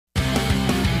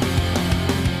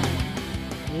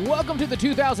Welcome to the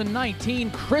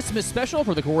 2019 Christmas special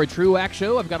for the Corey Truax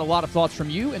Show. I've got a lot of thoughts from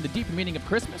you and the deeper meaning of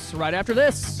Christmas right after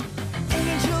this.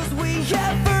 Angels we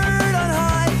have heard on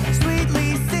high,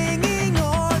 sweetly singing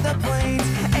o'er the plains,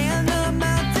 and the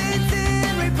mountains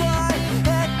in reply,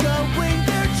 echoing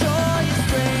their joyous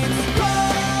strains.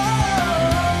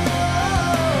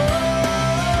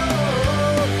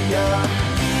 Gloria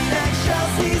in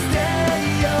excelsis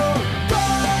Deo.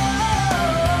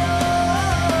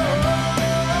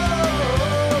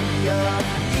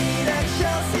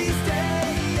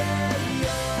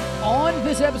 On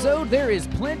this episode, there is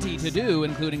plenty to do,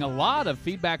 including a lot of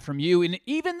feedback from you, and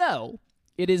even though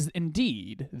it is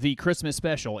indeed the Christmas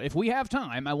special, if we have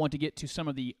time, I want to get to some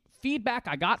of the feedback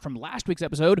I got from last week's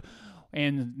episode,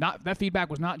 and that feedback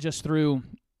was not just through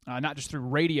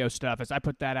radio stuff. As I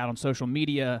put that out on social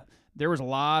media, there was a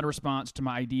lot of response to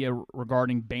my idea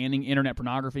regarding banning internet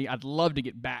pornography. I'd love to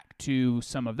get back to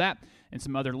some of that and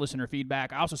some other listener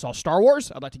feedback. I also saw Star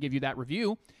Wars. I'd like to give you that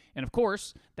review. And of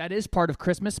course, that is part of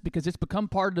Christmas because it's become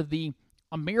part of the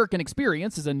American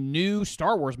experience as a new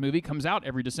Star Wars movie comes out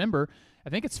every December. I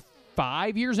think it's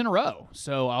 5 years in a row.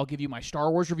 So I'll give you my Star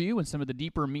Wars review and some of the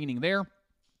deeper meaning there.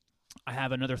 I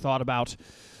have another thought about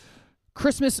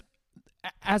Christmas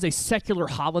as a secular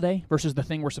holiday versus the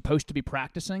thing we're supposed to be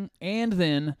practicing. And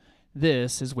then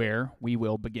this is where we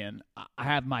will begin. I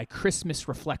have my Christmas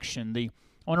reflection. I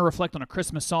want to reflect on a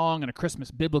Christmas song and a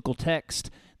Christmas biblical text.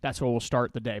 That's where we'll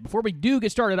start the day. Before we do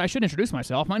get started, I should introduce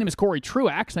myself. My name is Corey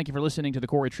Truax. Thank you for listening to the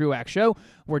Corey Truax Show.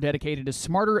 We're dedicated to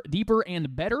smarter, deeper,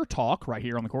 and better talk right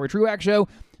here on the Corey Truax Show.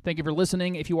 Thank you for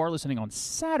listening. If you are listening on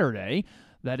Saturday,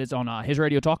 that is on his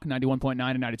Radio Talk, 91.9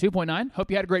 and 92.9. Hope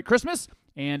you had a great Christmas,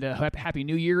 and Happy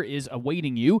New Year is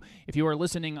awaiting you. If you are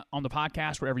listening on the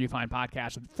podcast, wherever you find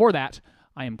podcasts, for that,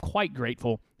 I am quite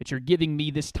grateful that you're giving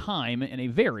me this time in a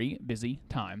very busy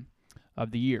time of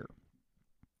the year.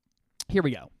 Here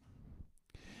we go.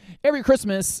 Every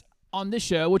Christmas on this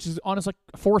show, which is honestly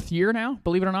fourth year now,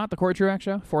 believe it or not, the Corey Truax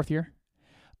Show, fourth year,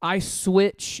 I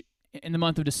switch in the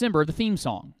month of December the theme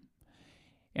song.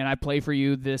 And I play for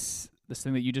you this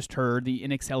thing that you just heard, the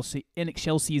In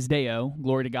Excelsis Deo,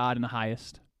 glory to God in the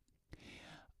highest.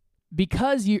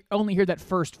 Because you only hear that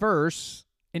first verse,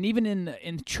 and even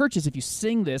in churches, if you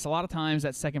sing this, a lot of times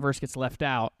that second verse gets left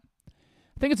out.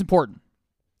 I think it's important.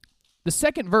 The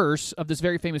second verse of this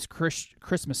very famous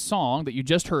Christmas song that you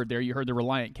just heard there, you heard the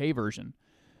Reliant K version.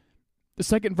 The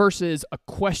second verse is a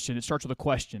question. It starts with a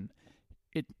question.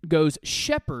 It goes,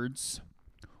 "Shepherds,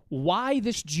 why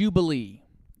this jubilee?"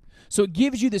 So it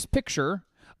gives you this picture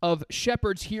of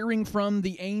shepherds hearing from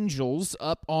the angels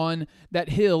up on that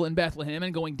hill in Bethlehem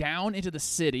and going down into the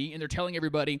city, and they're telling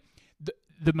everybody,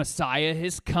 the Messiah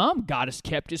has come. God has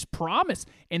kept his promise.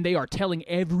 And they are telling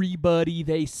everybody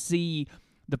they see,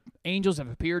 the angels have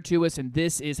appeared to us, and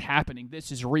this is happening.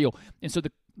 This is real. And so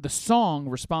the song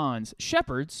responds,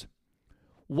 "Shepherds,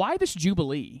 why this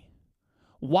jubilee?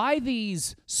 Why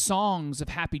these songs of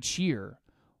happy cheer?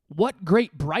 What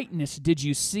great brightness did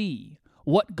you see?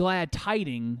 What glad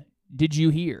tiding did you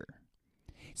hear?"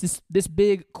 It's this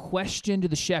big question to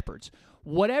the shepherds.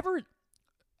 Whatever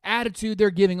attitude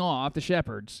they're giving off, the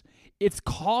shepherds, it's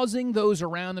causing those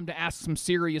around them to ask some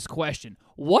serious question.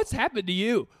 What's happened to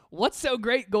you? What's so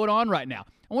great going on right now?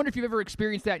 I wonder if you've ever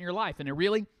experienced that in your life, in a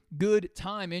really good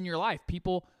time in your life.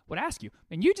 People would ask you,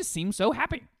 and you just seem so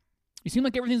happy. You seem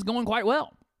like everything's going quite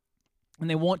well. And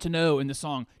they want to know in the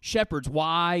song, "Shepherds,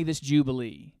 why this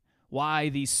jubilee? Why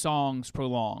these songs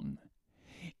prolong?"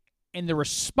 And the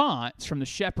response from the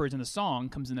shepherds in the song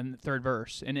comes in the third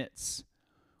verse, and it's,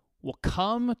 "Will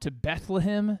come to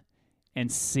Bethlehem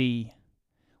and see."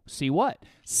 See what?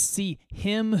 "See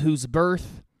him whose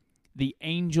birth the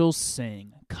angels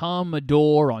sing. Come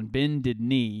adore on bended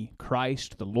knee,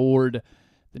 Christ the Lord,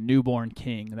 the newborn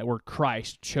King." That word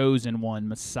Christ, chosen one,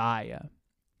 Messiah.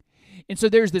 And so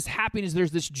there's this happiness,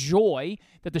 there's this joy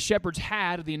that the shepherds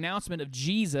had of the announcement of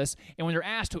Jesus. And when they're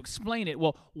asked to explain it,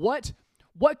 well, what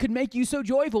could make you so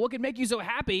joyful? What could make you so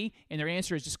happy? And their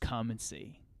answer is just come and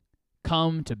see.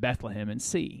 Come to Bethlehem and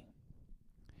see.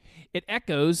 It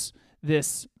echoes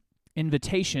this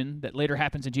invitation that later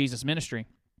happens in Jesus' ministry,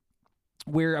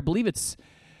 where I think it's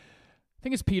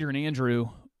Peter and Andrew.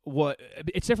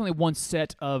 It's definitely one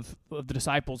set of the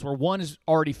disciples where one has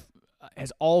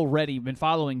already been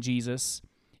following Jesus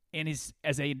and is,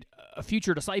 as a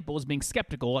future disciple, is being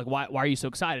skeptical, like, why are you so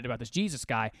excited about this Jesus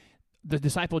guy? The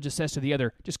disciple just says to the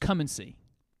other, just come and see.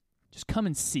 Just come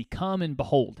and see. Come and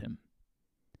behold him.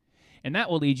 And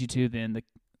that will lead you to then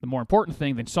the more important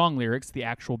thing than song lyrics, the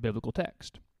actual biblical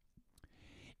text.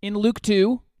 In Luke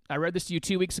 2, I read this to you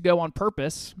 2 weeks ago on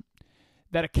purpose.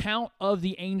 that account of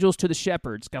the angels to the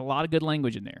shepherds. Got a lot of good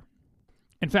language in there.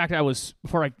 In fact,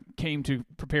 before I came to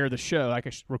prepare the show, I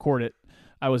could record it,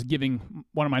 I was giving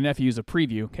one of my nephews a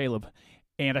preview, Caleb,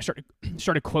 and I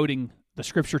started quoting the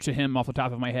scripture to him off the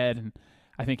top of my head, and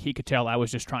I think he could tell I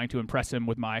was just trying to impress him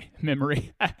with my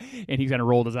memory, and he kind of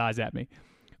rolled his eyes at me.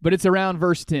 But it's around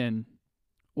verse 10,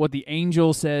 what the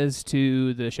angel says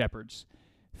to the shepherds.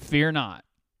 Fear not,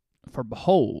 for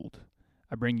behold,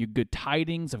 I bring you good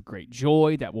tidings of great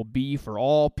joy that will be for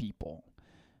all people.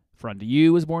 For unto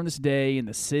you is born this day in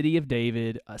the city of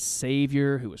David a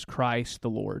Savior who is Christ the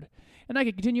Lord. And I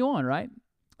could continue on, right?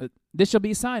 This shall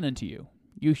be a sign unto you.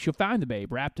 You shall find the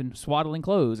babe wrapped in swaddling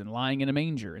clothes and lying in a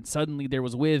manger. And suddenly there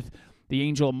was with the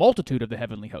angel a multitude of the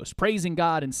heavenly host, praising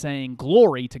God and saying,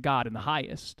 Glory to God in the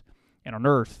highest, and on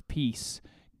earth peace,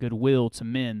 goodwill to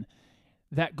men.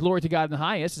 That glory to God in the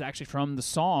highest is actually from the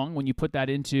song, when you put that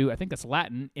into, I think that's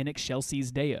Latin, in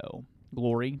excelsis Deo.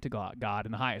 Glory to God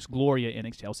in the highest. Gloria in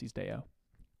excelsis Deo.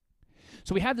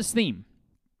 So we have this theme.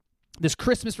 This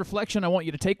Christmas reflection I want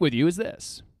you to take with you is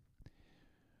this.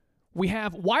 We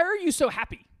have, why are you so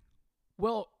happy?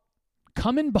 Well,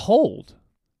 come and behold.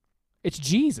 It's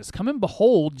Jesus. Come and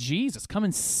behold Jesus. Come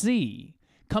and see.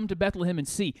 Come to Bethlehem and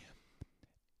see.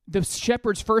 The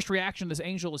shepherd's first reaction to this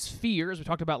angel is fear, as we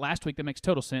talked about last week. That makes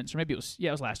total sense. Or maybe it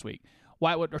was last week.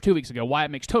 Or 2 weeks ago. Why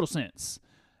it makes total sense.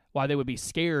 Why they would be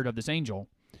scared of this angel.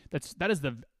 That's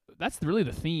really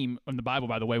the theme in the Bible,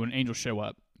 by the way, when angels show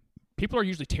up. People are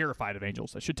usually terrified of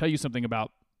angels. That should tell you something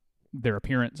about their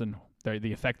appearance and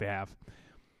the effect they have.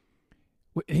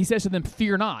 He says to them,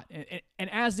 fear not. And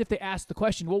as if they ask the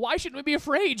question, well, why shouldn't we be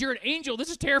afraid? You're an angel. This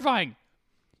is terrifying.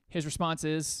 His response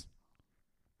is,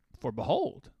 for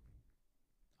behold,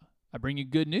 I bring you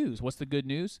good news. What's the good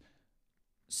news?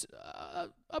 A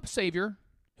Savior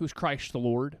who's Christ the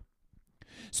Lord.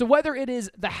 So whether it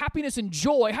is the happiness and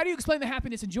joy, how do you explain the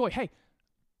happiness and joy? Hey,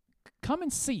 come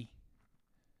and see.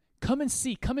 Come and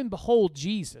see. Come and behold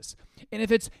Jesus. And if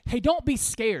it's, hey, don't be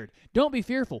scared. Don't be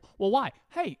fearful. Well, why?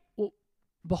 Hey, well,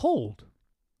 behold.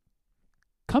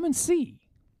 Come and see.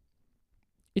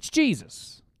 It's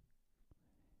Jesus.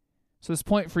 So this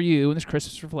point for you in this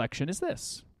Christmas reflection is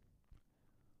this.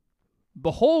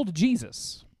 Behold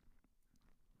Jesus.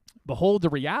 Behold the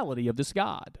reality of this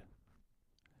God.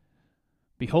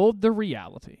 Behold the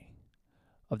reality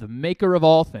of the maker of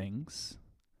all things,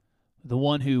 the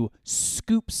one who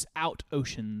scoops out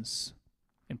oceans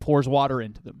and pours water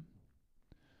into them,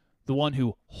 the one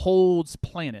who holds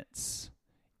planets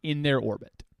in their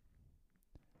orbit.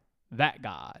 That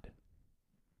God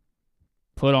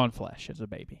put on flesh as a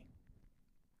baby.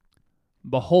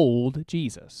 Behold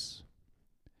Jesus.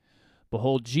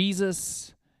 Behold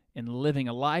Jesus in living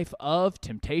a life of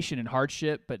temptation and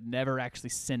hardship, but never actually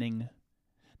sinning.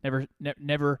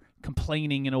 Never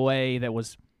complaining in a way that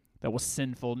was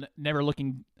sinful, never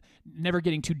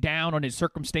getting too down on his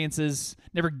circumstances,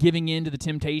 never giving in to the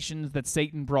temptations that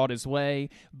Satan brought his way.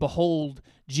 Behold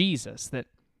Jesus, that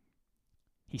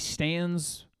he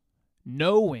stands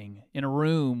knowing in a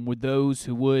room with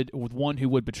one who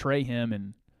would betray him,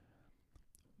 and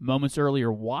moments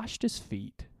earlier washed the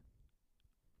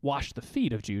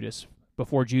feet of Judas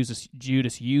before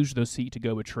Judas used those feet to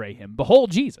go betray him.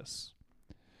 Behold Jesus.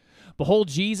 Behold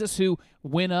Jesus, who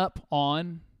went up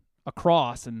on a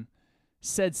cross and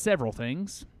said several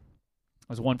things.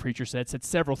 As one preacher said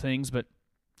several things, but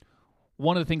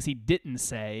one of the things he didn't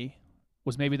say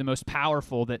was maybe the most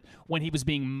powerful, that when he was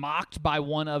being mocked by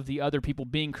one of the other people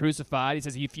being crucified, he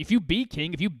says, if you be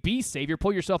king, if you be Savior,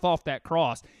 pull yourself off that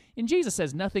cross. And Jesus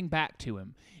says nothing back to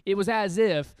him. It was as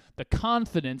if the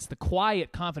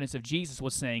quiet confidence of Jesus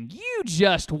was saying, you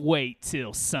just wait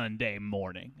till Sunday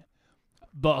morning.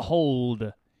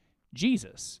 Behold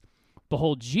Jesus.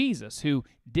 Behold Jesus, who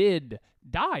did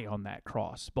die on that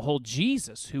cross. Behold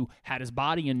Jesus, who had his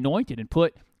body anointed and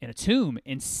put in a tomb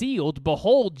and sealed.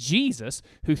 Behold Jesus,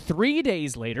 who 3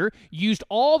 days later used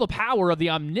all the power of the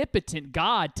omnipotent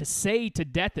God to say to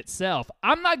death itself,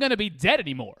 I'm not going to be dead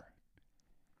anymore.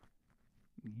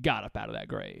 Got up out of that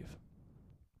grave.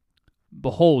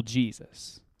 Behold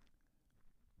Jesus,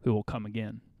 who will come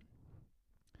again.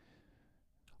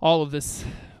 All of this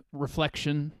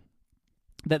reflection,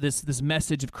 that this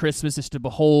message of Christmas is to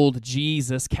behold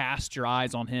Jesus, cast your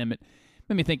eyes on him. It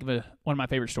made me think of one of my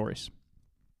favorite stories.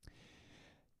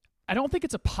 I don't think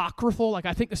it's apocryphal,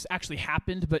 I think this actually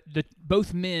happened, but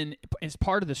both men, as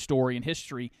part of the story and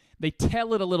history, they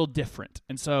tell it a little different.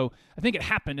 And so I think it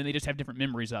happened, and they just have different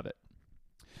memories of it.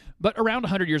 But around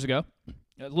 100 years ago,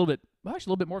 a little bit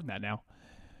more than that now,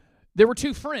 There were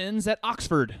two friends at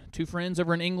Oxford, two friends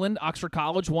over in England, Oxford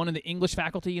College, one in the English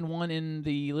faculty and one in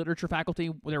the literature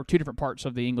faculty. There were two different parts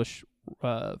of the English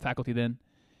faculty then.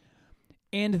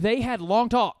 And they had long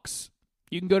talks.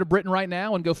 You can go to Britain right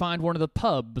now and go find one of the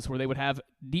pubs where they would have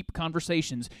deep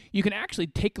conversations. You can actually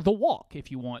take the walk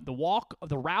if you want. The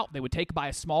route they would take by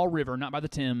a small river, not by the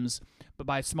Thames, but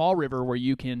by a small river where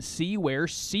you can see where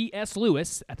C.S.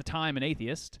 Lewis, at the time an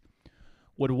atheist,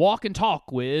 would walk and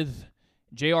talk with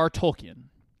J.R. Tolkien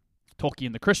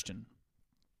the Christian,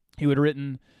 who had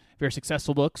written very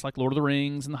successful books like Lord of the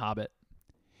Rings and The Hobbit.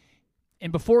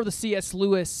 And before the C.S.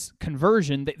 Lewis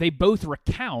conversion, they both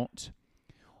recount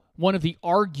one of the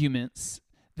arguments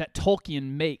that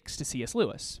Tolkien makes to C.S.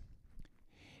 Lewis.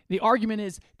 The argument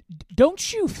is,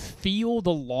 don't you feel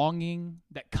the longing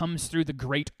that comes through the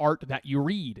great art that you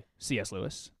read, C.S.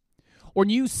 Lewis? Or when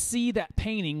you see that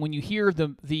painting, when you hear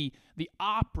the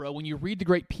opera, when you read the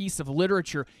great piece of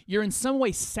literature, you're in some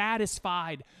way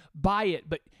satisfied by it,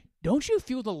 but don't you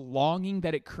feel the longing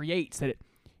that it creates, that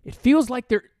it feels like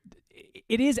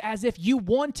it is as if you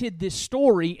wanted this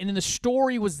story, and then the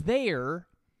story was there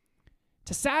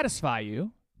to satisfy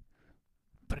you,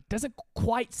 but it doesn't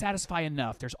quite satisfy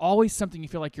enough. There's always something you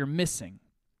feel like you're missing.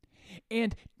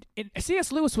 And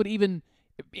C.S. Lewis would even,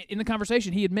 in the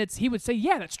conversation, he admits, he would say,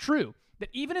 yeah, that's true. That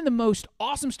even in the most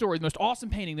awesome story, the most awesome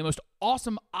painting, the most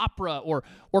awesome opera or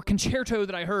concerto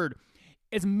that I heard,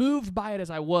 as moved by it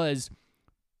as I was,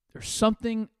 there's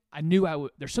something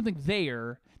there's something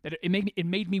there that it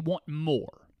made me want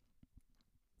more.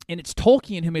 And it's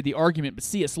Tolkien who made the argument, but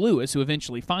C.S. Lewis who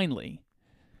eventually, finally,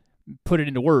 put it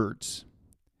into words.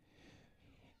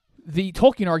 The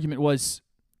Tolkien argument was,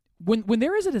 when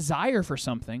there is a desire for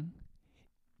something,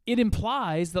 it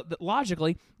implies that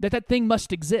logically that thing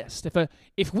must exist.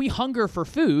 If we hunger for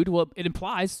food, well, it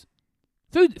implies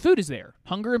food is there.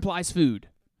 Hunger implies food.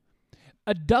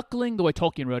 A duckling, the way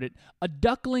Tolkien wrote it, a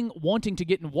duckling wanting to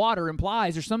get in water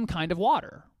implies there's some kind of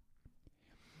water.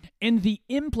 And the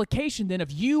implication then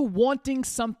of you wanting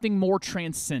something more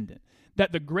transcendent,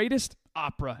 that the greatest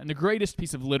opera and the greatest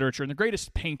piece of literature and the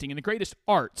greatest painting and the greatest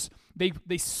arts,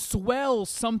 they swell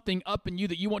something up in you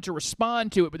that you want to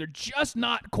respond to it, but they're just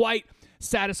not quite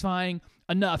satisfying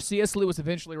enough. C.S. Lewis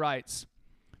eventually writes,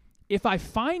 if I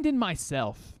find in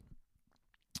myself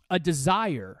a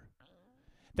desire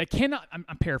that cannot, I'm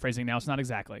paraphrasing now, it's not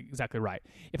exactly right.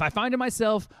 If I find in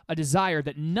myself a desire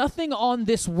that nothing on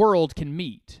this world can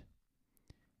meet,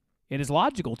 it is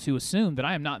logical to assume that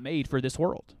I am not made for this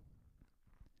world.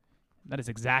 That is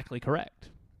exactly correct.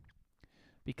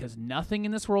 Because nothing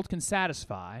in this world can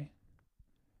satisfy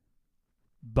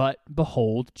but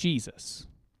behold Jesus.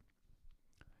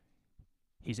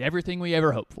 He's everything we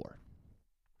ever hoped for.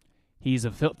 He's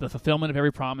the fulfillment of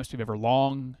every promise we've ever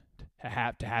longed to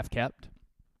have kept.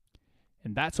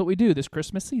 And that's what we do this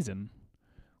Christmas season.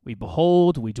 We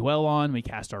behold, we dwell on, we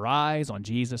cast our eyes on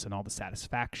Jesus and all the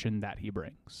satisfaction that he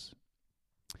brings.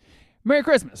 Merry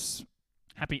Christmas.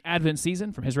 Happy Advent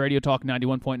season from his Radio Talk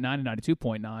 91.9 and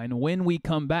 92.9. When we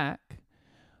come back,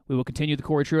 we will continue the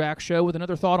Corey Truax Show with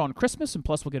another thought on Christmas, and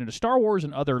plus we'll get into Star Wars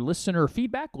and other listener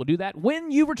feedback. We'll do that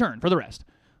when you return for the rest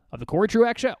of the Corey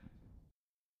Truax Show.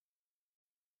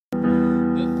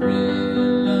 The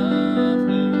thrill of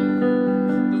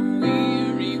hope, the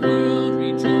weary world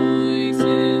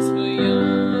rejoices for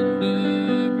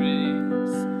yonder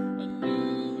grace. A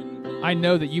new and I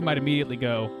know that you might immediately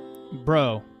go,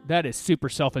 bro, that is super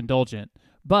self-indulgent.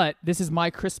 But this is my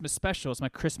Christmas special. It's my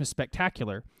Christmas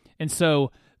spectacular. And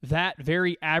so that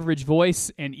very average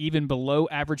voice and even below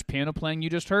average piano playing you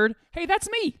just heard, hey, that's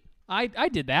me. I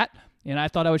did that. And I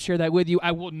thought I would share that with you.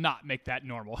 I will not make that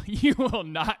normal. You will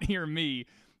not hear me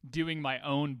doing my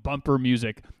own bumper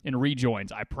music in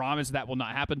rejoins. I promise that will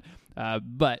not happen.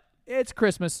 But it's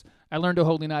Christmas. I learned O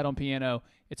Holy Night on piano.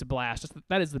 It's a blast.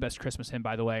 That is the best Christmas hymn,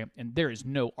 by the way. And there is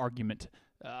no argument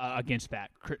against that.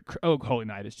 Oh, Holy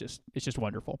Night is it's just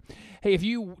wonderful. Hey, if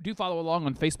you do follow along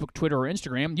on Facebook, Twitter, or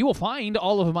Instagram, you will find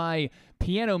all of my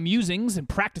piano musings and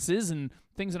practices and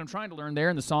things that I'm trying to learn there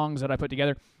and the songs that I put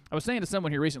together. I was saying to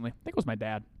someone here recently, I think it was my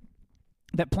dad,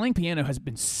 that playing piano has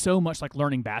been so much like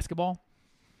learning basketball,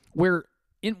 where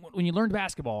when you learn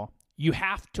basketball, you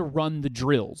have to run the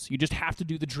drills. You just have to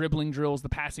do the dribbling drills, the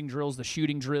passing drills, the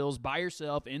shooting drills by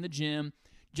yourself in the gym.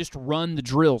 Just run the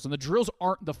drills. And the drills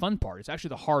aren't the fun part. It's actually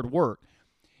the hard work.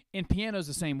 And piano's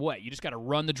the same way. You just got to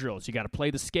run the drills. You got to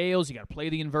play the scales. You got to play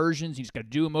the inversions. You just got to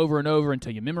do them over and over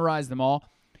until you memorize them all.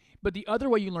 But the other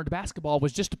way you learned basketball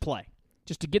was just to play.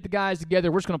 Just to get the guys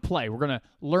together. We're just going to play. We're going to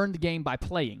learn the game by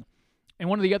playing. And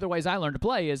one of the other ways I learned to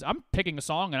play is I'm picking a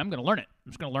song and I'm going to learn it.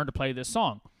 I'm just going to learn to play this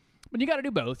song. But you got to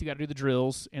do both. You got to do the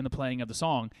drills and the playing of the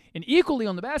song. And equally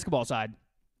on the basketball side,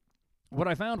 what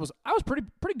I found was I was pretty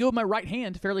good with my right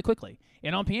hand fairly quickly.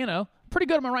 And on piano, pretty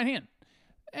good with my right hand.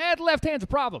 And left hand's a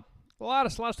problem. A lot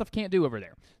of stuff I can't do over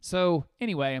there. So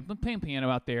anyway, I'm playing piano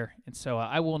out there, and so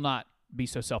I will not be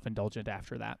so self-indulgent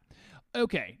after that.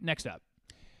 Okay, next up.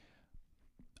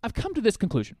 I've come to this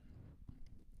conclusion.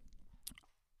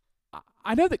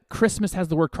 I know that Christmas has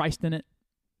the word Christ in it.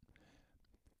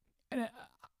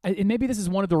 And maybe this is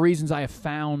one of the reasons I have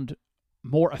found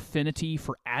more affinity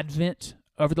for Advent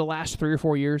over the last 3 or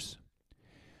 4 years.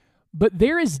 But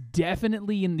there is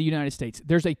definitely in the United States,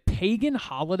 there's a pagan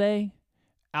holiday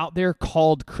out there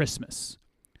called Christmas.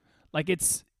 Like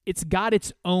it's got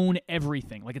its own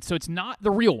everything. So it's not the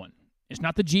real one. It's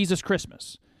not the Jesus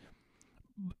Christmas.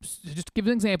 Just to give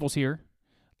examples here.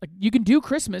 Like you can do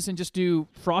Christmas and just do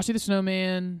Frosty the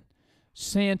Snowman,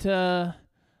 Santa,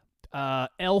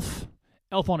 Elf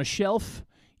on a Shelf.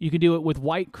 You can do it with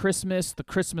White Christmas, the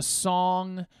Christmas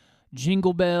song,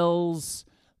 Jingle Bells.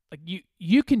 Like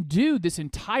you can do this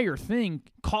entire thing,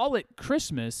 call it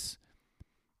Christmas,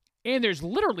 and there's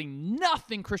literally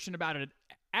nothing Christian about it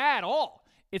at all.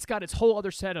 It's got its whole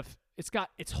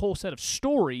set of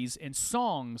stories and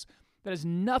songs that has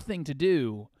nothing to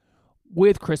do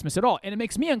with Christmas at all. And it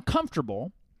makes me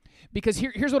uncomfortable because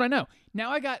here's what I know. Now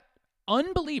I got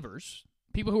unbelievers,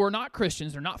 people who are not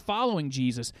Christians, they're not following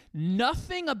Jesus.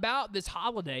 Nothing about this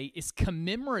holiday is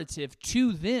commemorative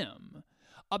to them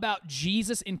about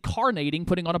Jesus incarnating,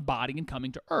 putting on a body, and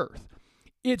coming to earth.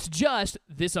 It's just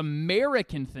this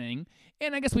American thing,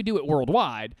 and I guess we do it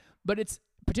worldwide, but it's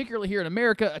particularly here in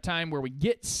America, a time where we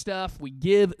get stuff, we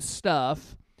give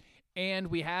stuff, and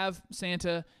we have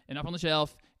Santa and Up on the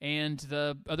Shelf and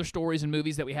the other stories and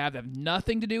movies that we have that have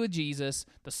nothing to do with Jesus,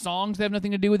 the songs that have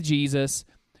nothing to do with Jesus,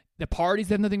 the parties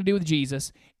that have nothing to do with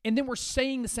Jesus, and then we're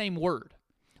saying the same word.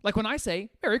 Like when I say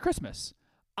Merry Christmas,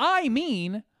 I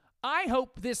mean I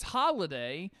hope this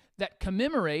holiday that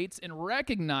commemorates and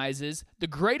recognizes the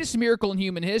greatest miracle in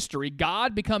human history,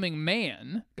 God becoming a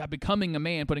man,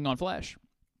 putting on flesh.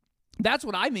 That's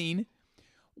what I mean.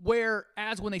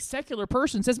 Whereas when a secular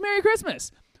person says Merry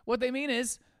Christmas, what they mean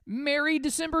is Merry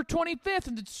December 25th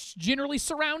and it's generally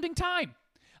surrounding time.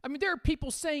 I mean, there are people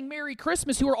saying Merry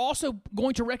Christmas who are also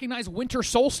going to recognize winter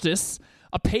solstice,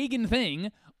 a pagan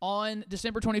thing, on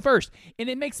December 21st. And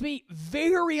it makes me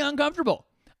very uncomfortable.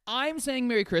 I'm saying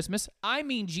Merry Christmas. I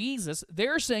mean Jesus.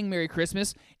 They're saying Merry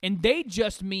Christmas, and they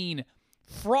just mean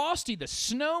Frosty the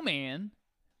Snowman,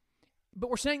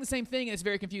 but we're saying the same thing, and it's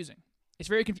very confusing.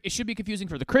 It should be confusing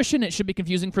for the Christian. It should be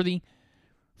confusing for the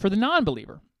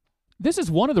non-believer. This is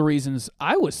one of the reasons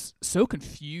I was so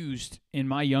confused in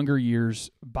my younger years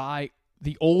by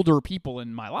the older people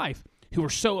in my life who were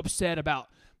so upset about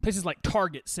places like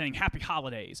Target saying Happy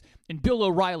Holidays and Bill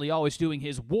O'Reilly always doing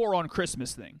his War on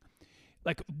Christmas thing.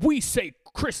 Like, we say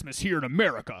Christmas here in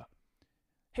America.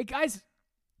 Hey, guys,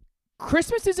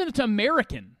 Christmas isn't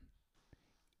American.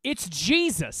 It's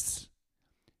Jesus.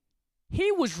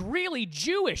 He was really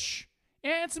Jewish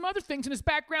and some other things in his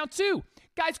background, too.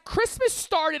 Guys, Christmas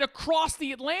started across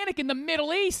the Atlantic in the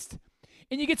Middle East.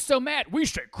 And you get so mad. We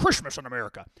say Christmas in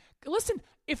America. Listen,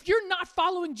 if you're not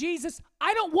following Jesus,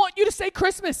 I don't want you to say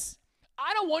Christmas.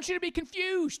 I don't want you to be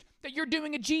confused that you're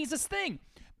doing a Jesus thing.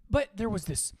 But there was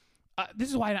this.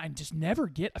 This is why I just never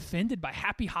get offended by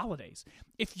happy holidays.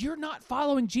 If you're not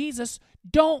following Jesus,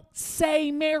 don't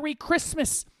say Merry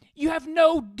Christmas. You have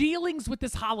no dealings with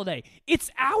this holiday.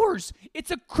 It's ours. It's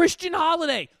a Christian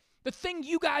holiday. The thing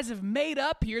you guys have made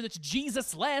up here that's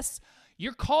Jesus-less,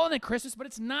 you're calling it Christmas, but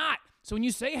it's not. So when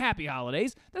you say happy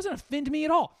holidays, that doesn't offend me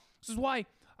at all. This is why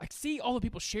I see all the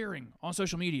people sharing on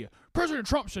social media. President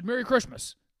Trump said Merry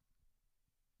Christmas.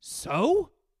 So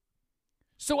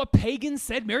a pagan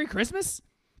said Merry Christmas?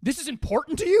 This is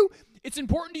important to you? It's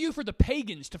important to you for the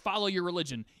pagans to follow your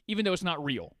religion, even though it's not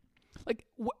real. Like,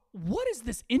 what is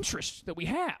this interest that we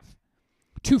have?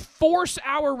 To force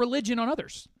our religion on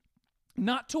others.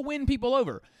 Not to win people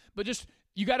over, but just,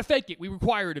 you got to fake it. We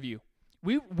require it of you.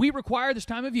 We require this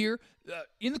time of year,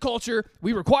 in the culture,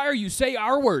 we require you say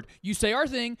our word. You say our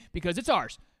thing because it's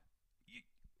ours.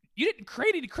 You didn't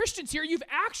create any Christians here. You've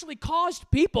actually caused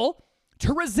people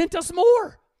to resent us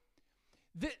more.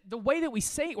 The way that we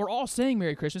say, we're all saying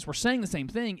Merry Christmas, we're saying the same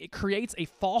thing. It creates a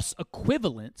false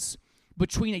equivalence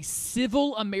between a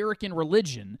civil American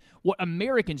religion, what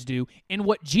Americans do, and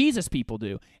what Jesus people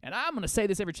do. And I'm going to say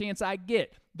this every chance I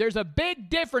get. There's a big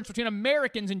difference between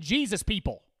Americans and Jesus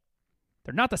people.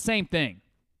 They're not the same thing.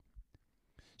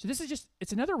 So this is just,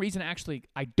 it's another reason actually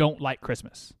I don't like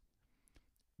Christmas.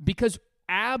 Because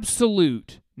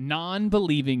absolute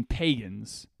non-believing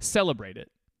pagans celebrate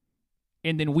it,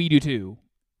 and then we do too,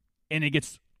 and it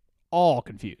gets all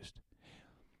confused.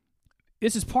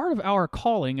 This is part of our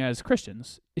calling as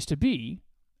Christians, is to be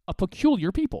a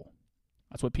peculiar people.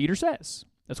 That's what Peter says.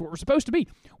 That's what we're supposed to be.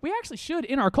 We actually should,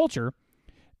 in our culture,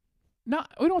 we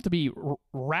don't have to be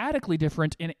radically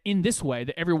different in this way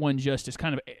that everyone just is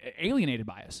kind of alienated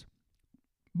by us.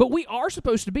 But we are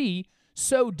supposed to be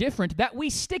so different that we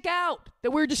stick out,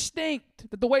 that we're distinct,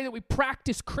 that the way that we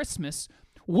practice Christmas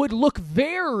would look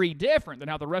very different than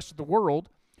how the rest of the world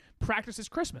practices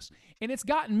Christmas. And it's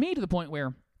gotten me to the point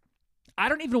where I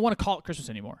don't even want to call it Christmas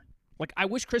anymore. Like, I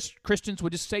wish Christians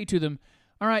would just say to them,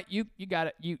 all right, you got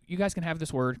it. You guys can have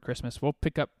this word, Christmas. We'll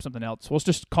pick up something else. We'll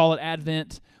just call it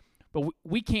Advent. But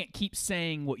we can't keep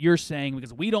saying what you're saying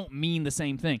because we don't mean the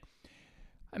same thing.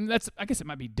 I mean, I guess it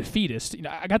might be defeatist. You know,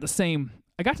 I got to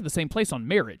the same place on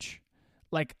marriage.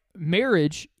 Like,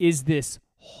 marriage is this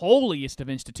holiest of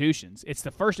institutions. It's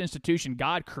the first institution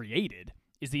God created,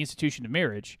 is the institution of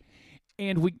marriage.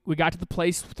 And we got to the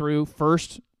place through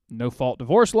first no-fault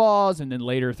divorce laws, and then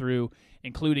later through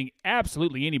including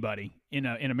absolutely anybody in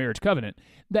a marriage covenant,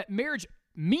 that marriage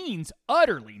means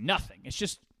utterly nothing. It's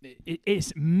just,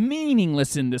 it's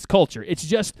meaningless in this culture. It's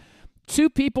just two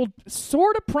people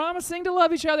sort of promising to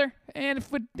love each other, and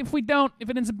if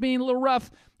it ends up being a little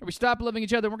rough, or we stop loving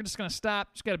each other, we're just going to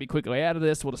stop. Just got to be quickly out of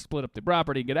this. We'll just split up the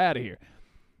property and get out of here.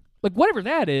 Like, whatever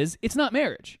that is, it's not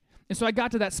marriage. And so I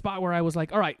got to that spot where I was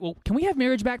like, all right, well, can we have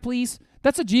marriage back, please?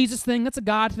 That's a Jesus thing. That's a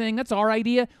God thing. That's our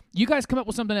idea. You guys come up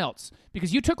with something else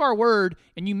because you took our word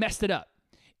and you messed it up.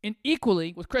 And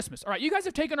equally with Christmas. All right, you guys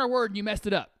have taken our word and you messed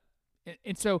it up.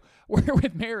 And so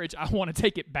with marriage, I want to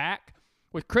take it back.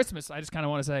 With Christmas, I just kind of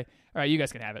want to say, all right, you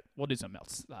guys can have it. We'll do something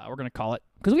else. We're going to call it,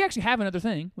 because we actually have another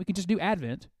thing. We can just do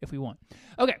Advent if we want.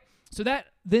 Okay, so that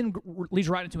then leads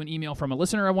right into an email from a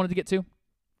listener I wanted to get to,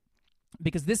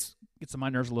 because this gets on my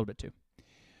nerves a little bit too.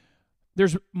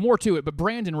 There's more to it, but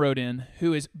Brandon wrote in,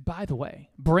 who is, by the way,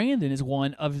 Brandon is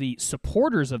one of the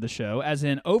supporters of the show, as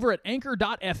in over at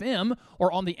Anchor.fm or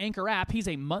on the Anchor app. He's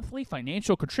a monthly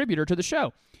financial contributor to the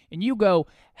show. And you go,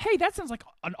 hey, that sounds like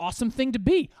an awesome thing to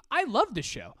be. I love this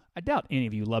show. I doubt any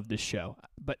of you love this show,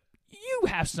 but you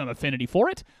have some affinity for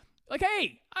it. Like,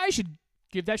 hey, I should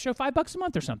give that show $5 a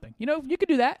month or something. You know, you could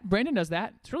do that. Brandon does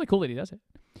that. It's really cool that he does it.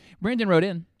 Brandon wrote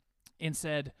in and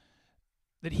said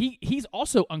that he's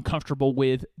also uncomfortable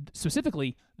with,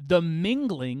 specifically, the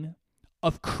mingling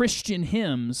of Christian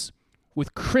hymns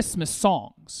with Christmas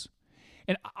songs.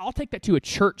 And I'll take that to a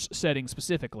church setting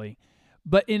specifically.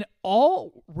 But in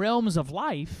all realms of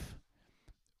life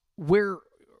where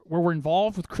we're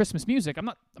involved with Christmas music, I'm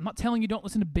not telling you don't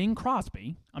listen to Bing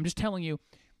Crosby. I'm just telling you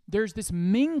there's this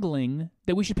mingling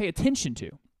that we should pay attention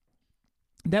to.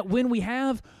 That when we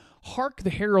have Hark the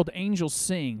Herald Angels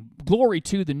Sing, Glory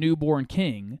to the Newborn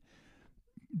King,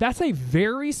 that's a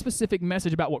very specific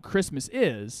message about what Christmas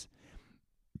is.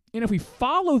 And if we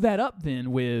follow that up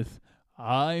then with,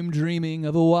 I'm dreaming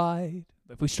of a white,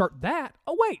 if we start that,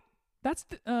 oh wait, that's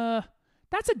a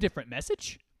different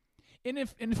message. And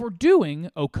if we're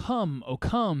doing O come,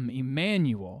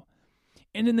 Emmanuel,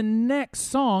 and then the next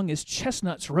song is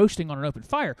chestnuts roasting on an open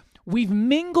fire, we've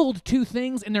mingled two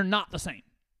things and they're not the same.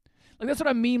 Like, that's what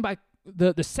I mean by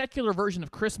the secular version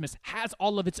of Christmas has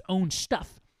all of its own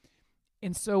stuff.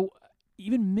 And so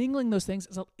even mingling those things,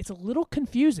 it's a little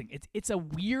confusing. It's a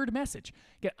weird message.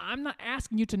 Again, I'm not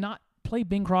asking you to not play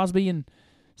Bing Crosby and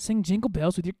sing Jingle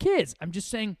Bells with your kids. I'm just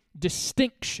saying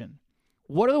distinction.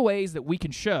 What are the ways that we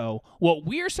can show what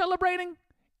we're celebrating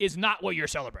is not what you're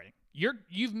celebrating?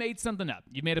 You've made something up.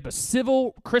 You've made up a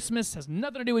civil Christmas, has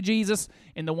nothing to do with Jesus,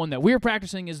 and the one that we're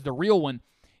practicing is the real one.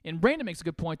 And Brandon makes a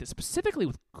good point that specifically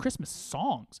with Christmas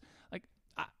songs, like,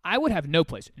 I would have no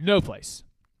place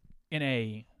in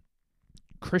a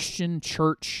Christian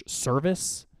church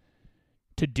service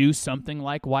to do something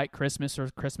like White Christmas or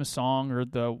Christmas Song or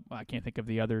I can't think of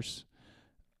the others,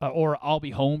 or I'll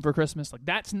Be Home for Christmas. Like,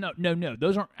 that's no.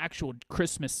 Those aren't actual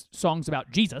Christmas songs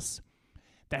about Jesus.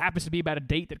 That happens to be about a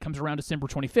date that comes around December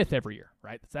 25th every year,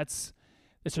 right? There's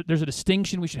a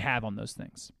distinction we should have on those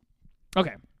things.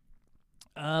 Okay.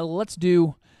 I'll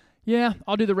do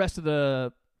the rest of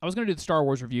I was going to do the Star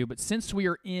Wars review, but since we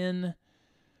are in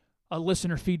a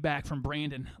listener feedback from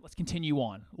Brandon, let's continue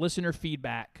on. Listener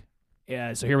feedback.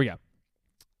 So here we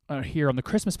go. Here on the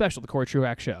Christmas special, the Corey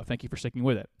Truax Show. Thank you for sticking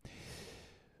with it.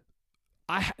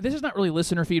 This is not really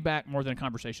listener feedback, more than a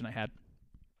conversation I had.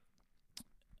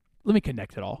 Let me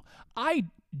connect it all. I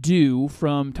do,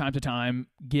 from time to time,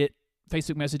 get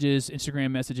Facebook messages,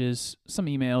 Instagram messages, some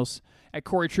emails at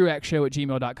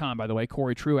CoreyTruaxShow@gmail.com, by the way,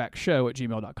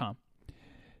 CoreyTruaxShow@gmail.com.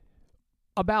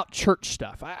 about church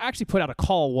stuff. I actually put out a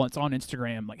call once on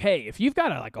Instagram, like, hey, if you've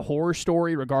got a horror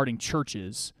story regarding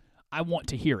churches, I want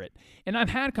to hear it. And I've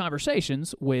had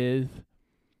conversations with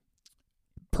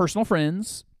personal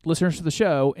friends, listeners to the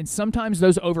show, and sometimes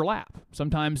those overlap.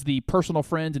 Sometimes the personal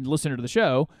friend and listener to the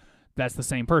show, that's the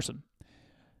same person.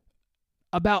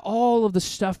 About all of the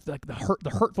stuff, like the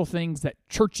hurtful things that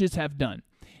churches have done.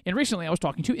 And recently I was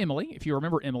talking to Emily. If you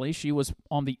remember Emily, she was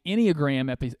on the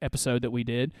Enneagram episode that we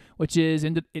did, which it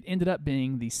ended up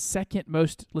being the second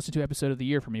most listened to episode of the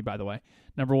year for me, by the way.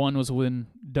 Number one was when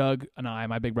Doug and I,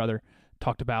 my big brother,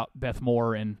 talked about Beth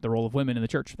Moore and the role of women in the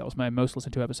church. That was my most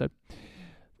listened to episode.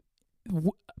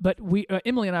 But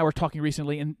Emily and I were talking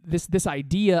recently, and this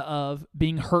idea of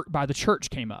being hurt by the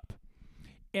church came up.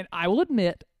 And I will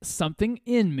admit, something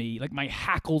in me, like my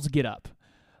hackles get up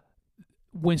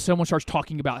when someone starts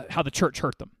talking about how the church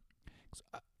hurt them.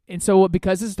 And so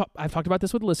because I've talked about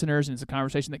this with listeners, and it's a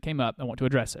conversation that came up, I want to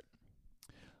address it.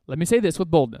 Let me say this with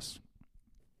boldness.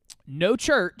 No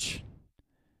church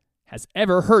has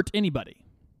ever hurt anybody.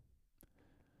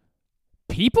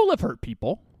 People have hurt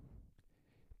people.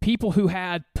 People who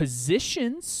had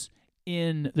positions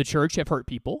in the church have hurt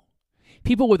people.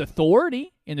 People with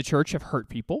authority in the church have hurt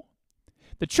people.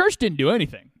 The church didn't do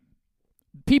anything.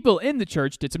 People in the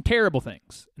church did some terrible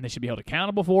things, and they should be held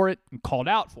accountable for it and called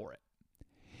out for it.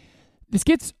 This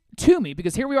gets to me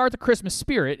because here we are at the Christmas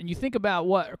spirit, and you think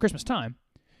about Christmas time,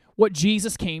 what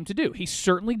Jesus came to do. He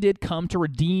certainly did come to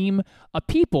redeem a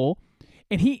people,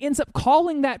 and he ends up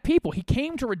calling that people. He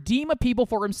came to redeem a people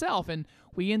for himself, and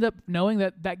we end up knowing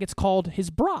that gets called his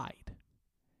bride.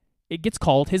 It gets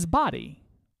called his body.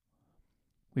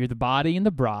 We are the body and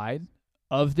the bride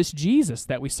of this Jesus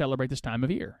that we celebrate this time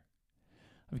of year.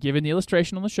 I've given the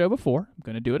illustration on the show before. I'm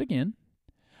going to do it again.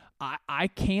 I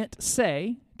can't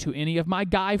say to any of my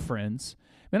guy friends,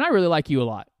 man, I really like you a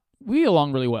lot. We get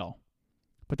along really well.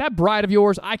 But that bride of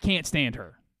yours, I can't stand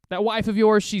her. That wife of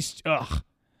yours, she's, ugh.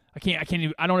 I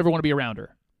don't ever want to be around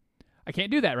her. I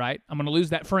can't do that, right? I'm going to lose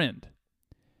that friend.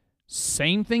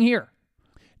 Same thing here.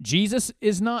 Jesus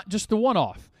is not just the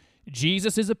one-off.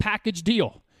 Jesus is a package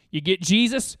deal. You get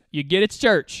Jesus, you get its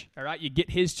church, all right? You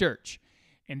get his church.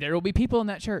 And there will be people in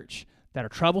that church that are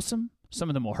troublesome. Some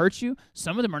of them will hurt you.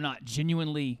 Some of them are not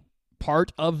genuinely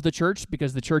part of the church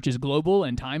because the church is global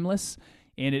and timeless,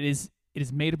 and it is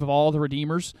made up of all the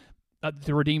redeemers,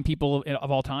 the redeemed people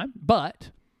of all time.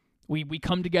 But we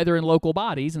come together in local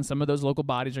bodies, and some of those local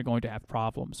bodies are going to have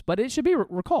problems. But it should be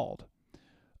recalled.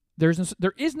 There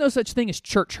is no such thing as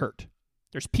church hurt.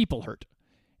 There's people hurt.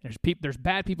 There's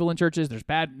bad people in churches. There's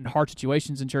bad and hard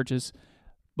situations in churches.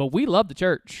 But we love the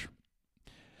church.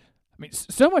 I mean,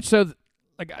 so much so that,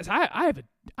 like, guys, I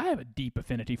have a deep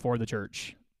affinity for the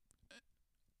church.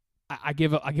 I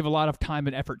give a lot of time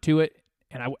and effort to it,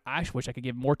 and I wish I could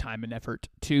give more time and effort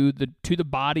to the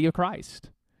body of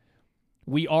Christ.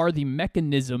 We are the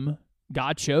mechanism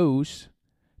God chose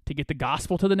to get the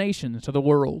gospel to the nations, to the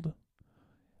world.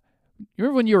 You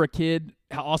remember when you were a kid,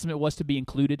 how awesome it was to be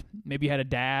included? Maybe you had a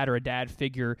dad or a dad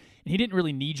figure, and he didn't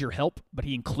really need your help, but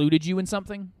he included you in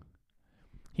something.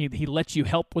 He let you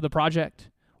help with a project.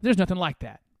 There's nothing like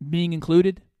that. Being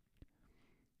included.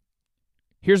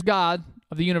 Here's God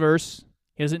of the universe.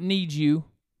 He doesn't need you,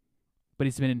 but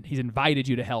he's invited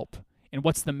you to help. And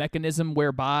what's the mechanism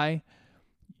whereby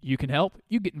you can help?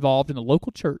 You get involved in the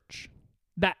local church.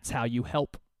 That's how you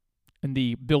help in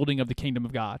the building of the kingdom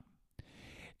of God.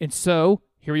 And so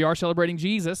here we are celebrating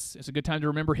Jesus. It's a good time to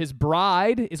remember his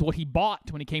bride is what he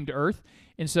bought when he came to earth.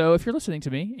 And so if you're listening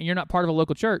to me and you're not part of a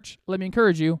local church, let me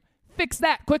encourage you, fix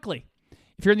that quickly.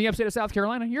 If you're in the upstate of South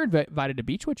Carolina, you're invited to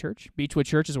Beechwood Church. Beechwood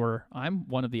Church is where I'm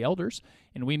one of the elders,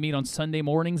 and we meet on Sunday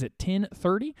mornings at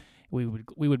 10:30. We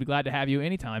would be glad to have you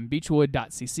anytime.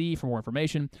 Beechwood.cc for more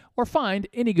information, or find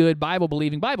any good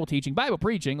Bible-believing, Bible-teaching,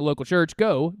 Bible-preaching local church.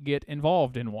 Go get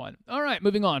involved in one. All right,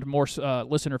 moving on to more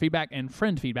listener feedback and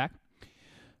friend feedback.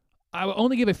 I will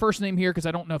only give a first name here because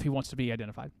I don't know if he wants to be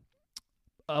identified.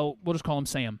 We'll just call him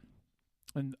Sam.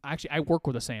 And actually, I work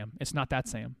with a Sam. It's not that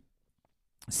Sam.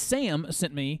 Sam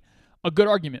sent me a good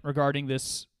argument regarding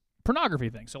this pornography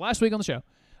thing. So last week on the show,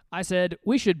 I said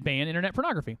we should ban internet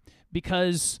pornography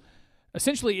because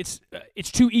essentially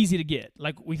it's too easy to get.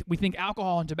 Like we think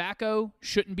alcohol and tobacco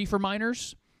shouldn't be for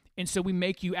minors, and so we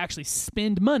make you actually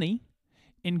spend money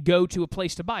and go to a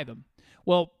place to buy them.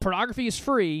 Well, pornography is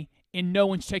free, and no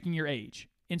one's checking your age.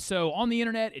 And so on the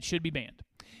internet, it should be banned.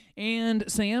 And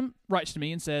Sam writes to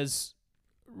me and says,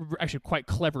 actually quite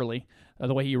cleverly,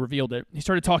 the way he revealed it, he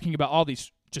started talking about all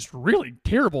these just really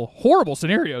terrible, horrible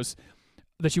scenarios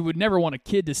that you would never want a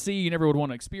kid to see, you never would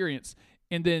want to experience.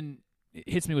 And then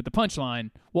hits me with the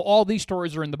punchline, well, all these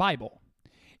stories are in the Bible.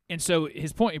 And so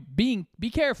his point being, be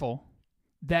careful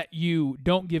that you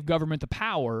don't give government the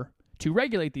power to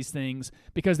regulate these things,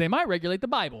 because they might regulate the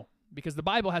Bible, because the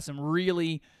Bible has some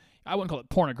really, I wouldn't call it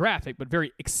pornographic, but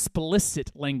very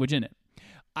explicit language in it.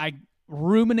 I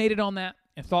ruminated on that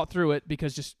and thought through it,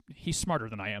 because just he's smarter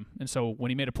than I am. And so when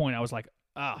he made a point, I was like,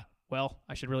 well,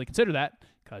 I should really consider that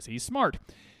because he's smart.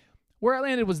 Where I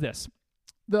landed was this.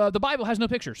 The Bible has no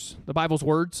pictures. The Bible's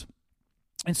words.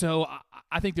 And so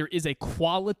I think there is a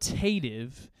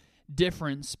qualitative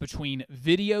difference between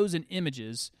videos and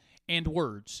images and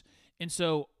words. And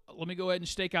so let me go ahead and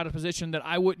stake out a position that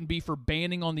I wouldn't be for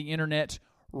banning on the internet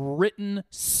written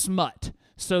smut.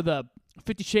 So the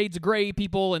 50 Shades of Grey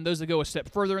people and those that go a step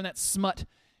further in that smut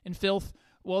and filth,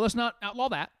 well, let's not outlaw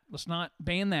that. Let's not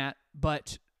ban that.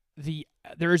 But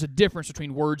there is a difference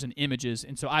between words and images.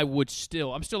 And so I'm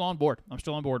still on board. I'm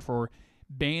still on board for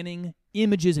banning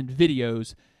images and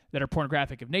videos that are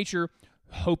pornographic of nature,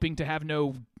 hoping to have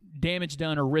no damage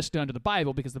done or risk done to the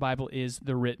Bible, because the Bible is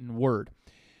the written word.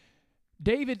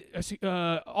 David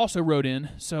also wrote in,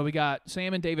 so we got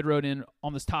Sam and David wrote in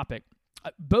on this topic.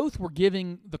 Both were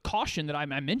giving the caution that I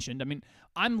mentioned. I mean,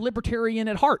 I'm libertarian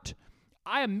at heart.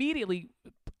 I immediately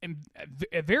am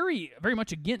very, very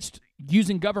much against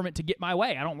using government to get my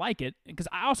way. I don't like it, because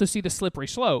I also see the slippery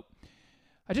slope.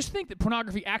 I just think that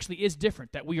pornography actually is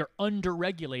different, that we are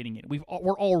under-regulating it. We're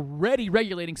already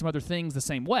regulating some other things the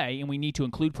same way, and we need to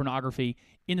include pornography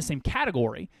in the same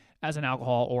category as an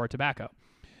alcohol or a tobacco.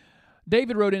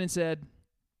 David wrote in and said,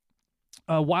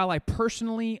 while I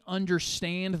personally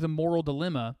understand the moral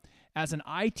dilemma, as an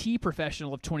IT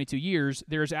professional of 22 years,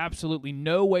 there is absolutely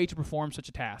no way to perform such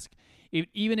a task.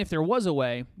 Even if there was a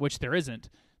way, which there isn't,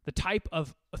 the type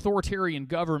of authoritarian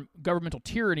governmental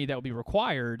tyranny that would be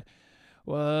required,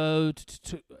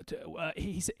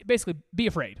 he said, basically, be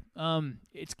afraid.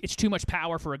 It's too much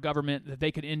power for a government that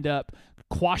they could end up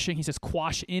quashing. He says,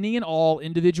 quash any and all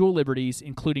individual liberties,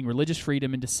 including religious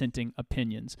freedom and dissenting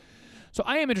opinions. So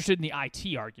I am interested in the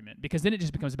IT argument, because then it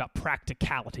just becomes about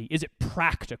practicality. Is it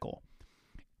practical?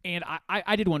 And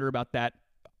I did wonder about that,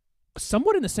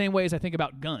 somewhat in the same way as I think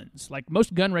about guns. Like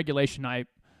most gun regulation, I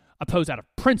oppose out of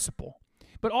principle.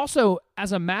 But also,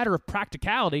 as a matter of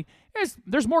practicality,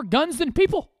 there's more guns than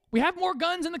people. We have more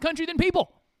guns in the country than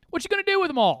people. What you going to do with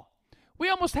them all? We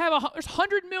almost have there's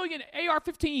 100 million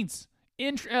AR-15s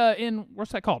in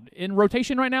what's that called? In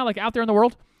rotation right now, like out there in the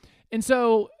world. And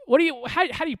so, how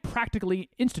do you practically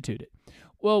institute it?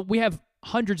 Well, we have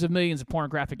hundreds of millions of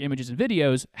pornographic images and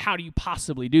videos. How do you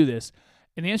possibly do this?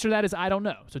 And the answer to that is I don't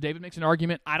know. So David makes an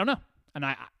argument, I don't know. And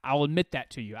I'll admit that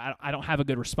to you. I don't have a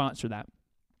good response for that.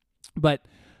 But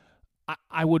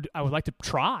I would like to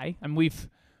try. I mean,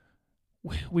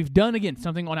 we've done, again,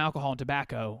 something on alcohol and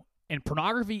tobacco, and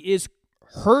pornography is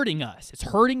hurting us. It's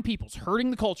hurting people. It's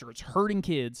hurting the culture. It's hurting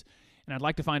kids, and I'd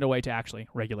like to find a way to actually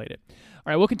regulate it. All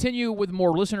right, we'll continue with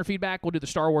more listener feedback. We'll do the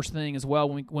Star Wars thing as well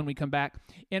when we come back,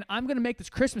 and I'm going to make this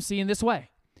Christmassy in this way,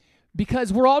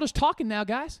 because we're all just talking now,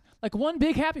 guys. Like one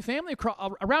big happy family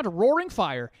around a roaring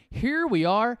fire. Here we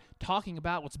are talking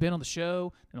about what's been on the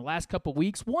show in the last couple of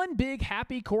weeks. One big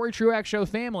happy Corey Truax Show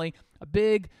family. A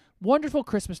big, wonderful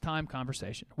Christmas time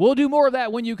conversation. We'll do more of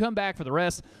that when you come back for the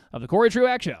rest of the Corey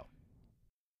Truax Show.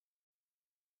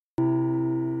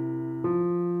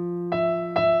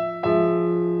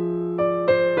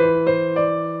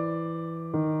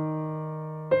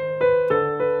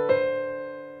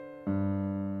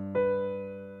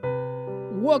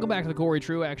 Welcome back to the Corey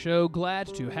Truax Show. Glad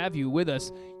to have you with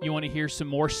us. You want to hear some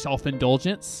more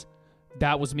self-indulgence?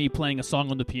 That was me playing a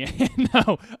song on the piano.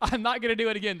 No, I'm not going to do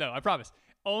it again, though. I promise.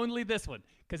 Only this one,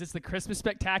 because it's the Christmas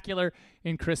Spectacular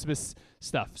and Christmas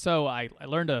stuff. So I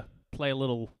learned to play a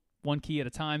little one key at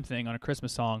a time thing on a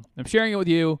Christmas song. I'm sharing it with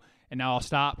you, and now I'll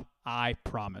stop. I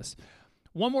promise.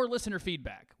 One more listener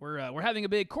feedback. We're having a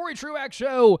big Corey Truax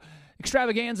Show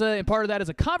extravaganza, and part of that is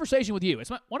a conversation with you.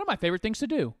 It's one of my favorite things to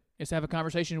do, is to have a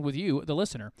conversation with you, the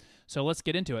listener. So let's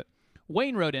get into it.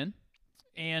 Wayne wrote in,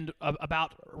 and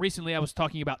about recently I was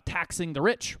talking about taxing the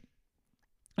rich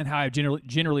and how I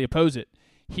generally oppose it.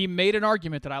 He made an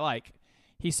argument that I like.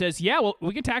 He says, yeah, well,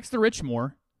 we can tax the rich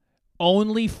more,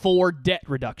 only for debt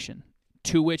reduction,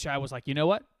 to which I was like, you know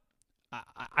what?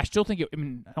 I still think I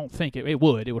don't think it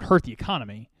would. It would hurt the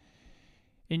economy.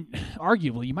 And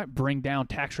arguably, you might bring down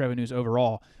tax revenues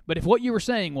overall. But if what you were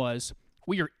saying was,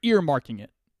 we are earmarking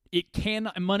it,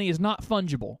 money is not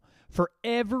fungible. For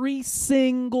every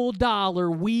single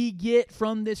dollar we get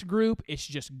from this group, it's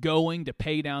just going to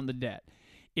pay down the debt.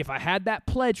 If I had that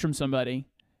pledge from somebody,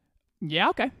 yeah,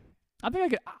 okay, I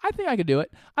think I could do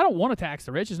it. I don't want to tax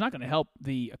the rich. It's not going to help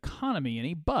the economy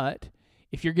any. But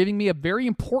if you're giving me a very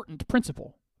important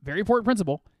principle,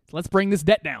 let's bring this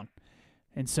debt down.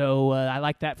 And so I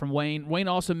like that from Wayne. Wayne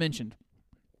also mentioned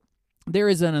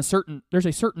there's a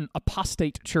certain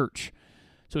apostate church.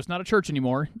 So it's not a church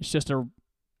anymore. It's just a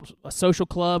social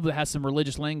club that has some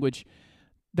religious language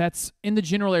that's in the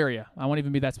general area. I won't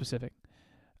even be that specific.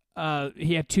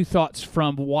 He had two thoughts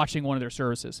from watching one of their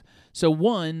services. So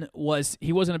one was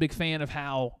he wasn't a big fan of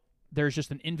how there's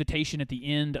just an invitation at the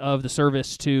end of the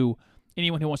service to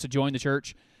anyone who wants to join the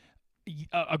church.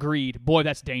 Agreed. Boy,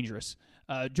 that's dangerous.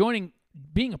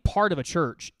 Being a part of a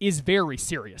church is very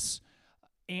serious.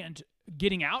 And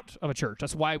getting out of a church,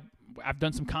 that's why I've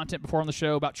done some content before on the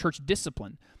show about church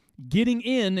discipline. Getting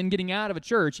in and getting out of a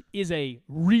church is a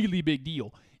really big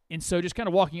deal. And so just kind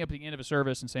of walking up at the end of a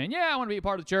service and saying, yeah, I want to be a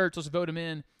part of the church, let's vote him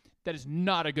in, that is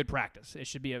not a good practice. It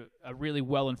should be a really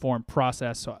well-informed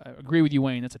process. So I agree with you,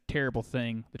 Wayne. That's a terrible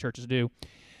thing the churches do.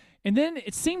 And then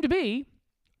it seemed to be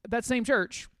that same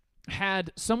church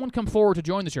had someone come forward to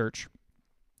join the church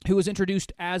who was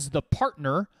introduced as the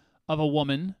partner of a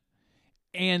woman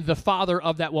and the father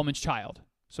of that woman's child.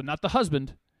 So not the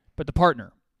husband, but the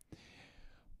partner.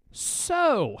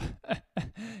 So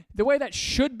the way that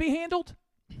should be handled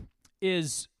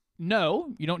is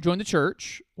no, you don't join the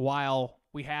church while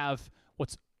we have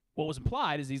what was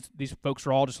implied is these folks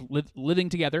are all just living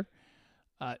together.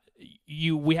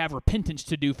 We have repentance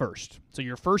to do first. So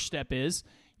your first step is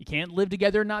you can't live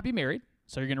together and not be married.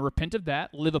 So you're going to repent of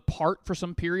that, live apart for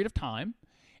some period of time.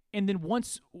 And then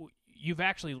once you've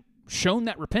actually shown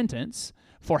that repentance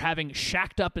for having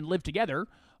shacked up and lived together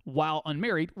while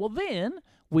unmarried, well, then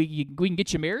we can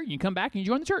get you married, you can come back and you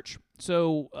join the church.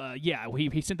 So,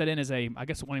 he sent that in as I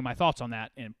guess one of my thoughts on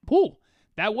that. And,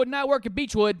 that would not work at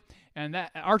Beechwood and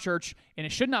that our church, and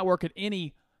it should not work at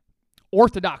any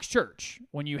Orthodox church.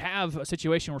 When you have a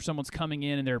situation where someone's coming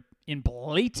in and they're in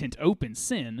blatant open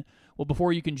sin, well,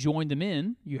 before you can join them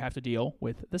in, you have to deal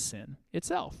with the sin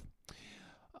itself.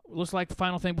 Looks like the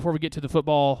final thing before we get to the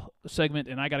football segment,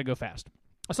 and I got to go fast.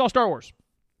 I saw Star Wars.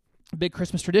 A big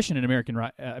Christmas tradition in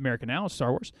America now is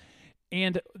Star Wars.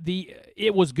 And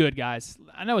it was good, guys.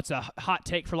 I know it's a hot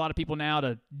take for a lot of people now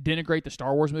to denigrate the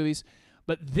Star Wars movies,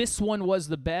 but this one was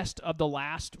the best of the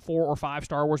last 4 or 5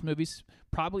 Star Wars movies,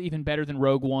 probably even better than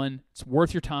Rogue One. It's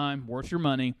worth your time, worth your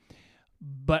money.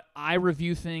 But I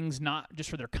review things not just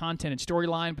for their content and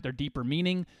storyline, but their deeper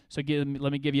meaning. So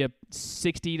let me give you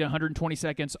 60 to 120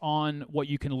 seconds on what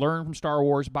you can learn from Star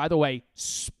Wars. By the way,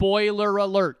 spoiler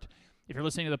alert. If you're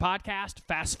listening to the podcast,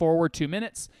 fast forward 2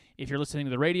 minutes. If you're listening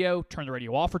to the radio, turn the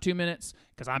radio off for 2 minutes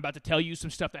because I'm about to tell you some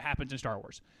stuff that happens in Star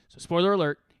Wars. So spoiler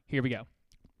alert, here we go.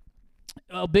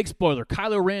 Oh, big spoiler.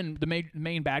 Kylo Ren, the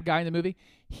main bad guy in the movie,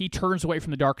 he turns away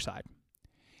from the dark side.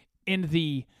 And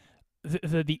the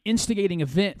instigating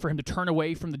event for him to turn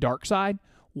away from the dark side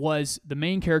was the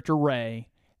main character, Rey,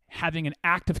 having an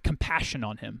act of compassion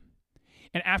on him.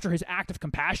 And after his act of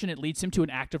compassion, it leads him to an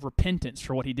act of repentance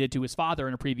for what he did to his father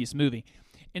in a previous movie.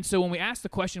 And so when we ask the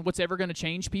question, what's ever going to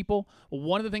change people? Well,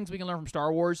 one of the things we can learn from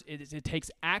Star Wars is it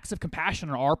takes acts of compassion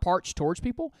on our part towards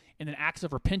people and then acts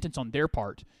of repentance on their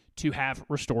part to have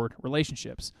restored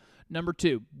relationships. Number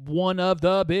 2, one of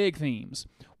the big themes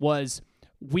was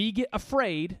we get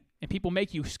afraid and people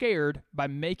make you scared by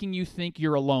making you think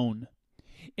you're alone.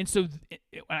 And so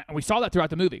we saw that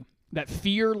throughout the movie. That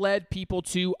fear led people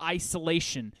to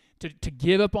isolation, to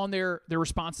give up on their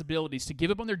responsibilities, to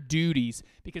give up on their duties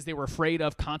because they were afraid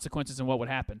of consequences and what would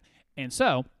happen. And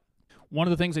so one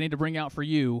of the things I need to bring out for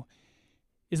you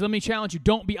is let me challenge you,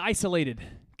 don't be isolated.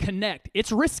 Connect. It's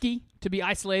risky to be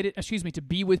isolated, to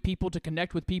be with people, to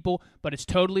connect with people, but it's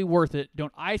totally worth it.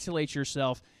 Don't isolate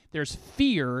yourself. There's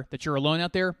fear that you're alone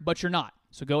out there, but you're not.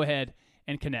 So go ahead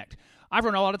and connect. I've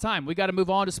run a lot of time. We got to move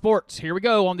on to sports. Here we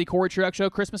go on the Corey Truax Show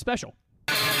Christmas special.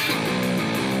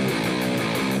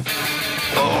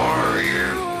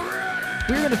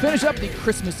 We're going to finish up the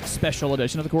Christmas special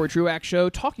edition of the Corey Truax Show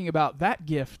talking about that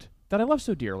gift that I love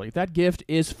so dearly. That gift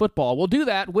is football. We'll do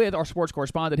that with our sports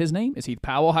correspondent. His name is Heath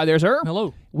Powell. Hi there, sir.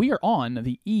 Hello. We are on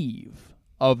the eve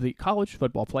of the college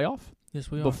football playoff.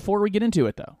 Yes, we are. Before we get into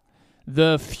it, though,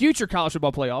 the future college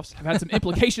football playoffs have had some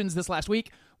implications this last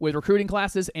week with recruiting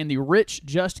classes, and the rich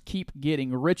just keep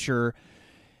getting richer.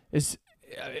 Is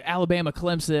Alabama,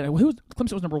 Clemson.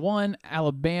 Clemson was number 1.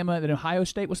 Alabama, then Ohio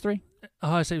State was 3.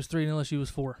 Ohio State was 3 and LSU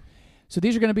was 4. So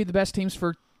these are going to be the best teams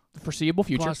for the foreseeable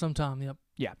future. Quite some time, yep.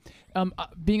 Yeah.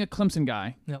 Being a Clemson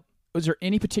guy, yep. Was there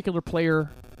any particular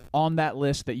player on that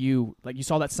list that you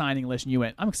saw that signing list and you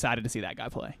went, I'm excited to see that guy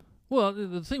play? Well,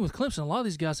 the thing with Clemson, a lot of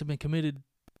these guys have been committed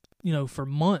for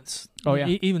months. Oh, yeah.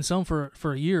 Even some for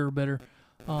a year or better.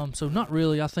 So not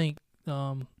really. I think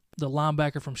the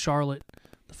linebacker from Charlotte,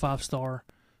 the 5-star,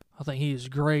 I think he is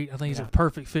great. I think he's a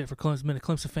perfect fit for Clemson. Been a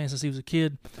Clemson fan since he was a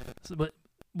kid. But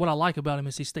what I like about him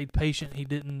is he stayed patient. He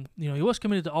didn't, he was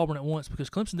committed to Auburn at once because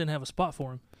Clemson didn't have a spot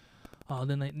for him.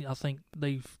 Then I think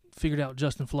they figured out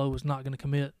Justin Flo was not going to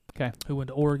commit. Okay. Who went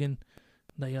to Oregon.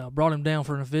 They brought him down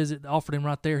for a visit, offered him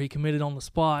right there. He committed on the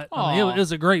spot. I mean, it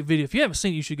was a great video. If you haven't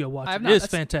seen it, you should go watch it. It's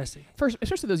fantastic. First,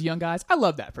 especially those young guys, I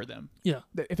love that for them. Yeah.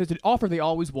 If it's an offer they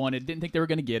always wanted, didn't think they were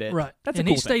going to get it. Right. That's and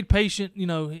a cool he stayed patient.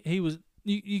 He was.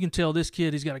 You can tell this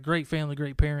kid, he's got a great family,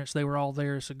 great parents. They were all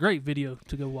there. It's a great video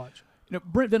to go watch.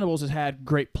 Brent Venables has had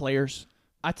great players.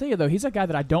 I tell you, though, he's a guy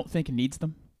that I don't think needs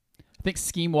them. I think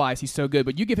scheme-wise, he's so good.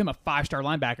 But you give him a 5-star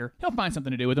linebacker, he'll find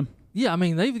something to do with him. Yeah, I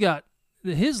mean, they've got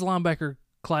his linebacker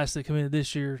class that committed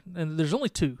this year, and there's only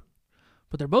 2.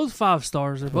 But they're both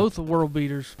 5-stars. They're both world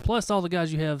beaters. Plus all the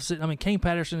guys you have sitting. I mean, Kane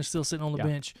Patterson is still sitting on the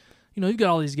bench. You've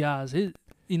got all these guys.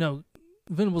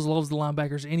 Venables loves the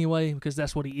linebackers anyway because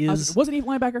that's what he is. Wasn't he a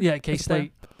linebacker? Yeah, at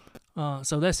K-State.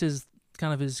 So that's his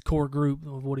core group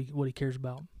of what he cares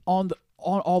about. On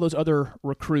all those other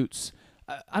recruits,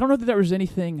 I don't know that there was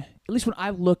anything. At least when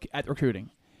I look at recruiting,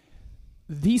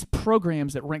 these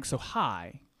programs that rank so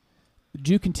high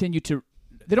do continue to.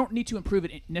 They don't need to improve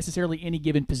at necessarily any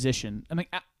given position. I mean,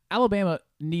 Alabama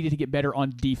needed to get better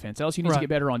on defense. LSU needs to get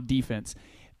better on defense,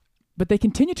 but they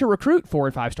continue to recruit 4-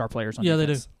 and 5-star players on defense. Yeah,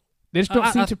 they do. They just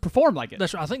don't seem to perform like it.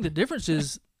 That's right. I think the difference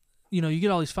is, you get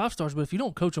all these 5-stars, but if you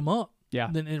don't coach them up,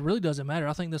 then it really doesn't matter.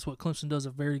 I think that's what Clemson does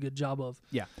a very good job of.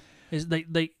 Yeah, is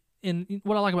and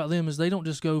what I like about them is they don't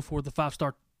just go for the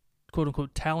 5-star, quote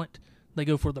unquote, talent. They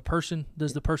go for the person.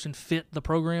 Does the person fit the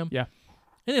program? Yeah.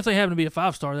 And if they happen to be a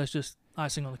 5-star, that's just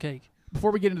icing on the cake.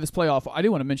 Before we get into this playoff, I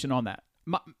do want to mention on that.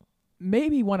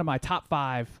 Maybe one of my top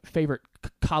 5 favorite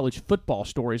college football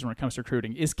stories when it comes to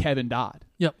recruiting is Kevin Dodd.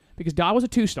 Yep. Because Dodd was a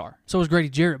 2-star. So was Grady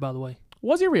Jarrett, by the way.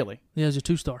 Was he really? Yeah, he's a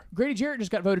 2-star. Grady Jarrett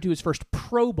just got voted to his first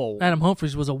Pro Bowl. Adam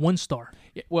Humphries was a 1-star.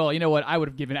 Yeah, well, you know what? I would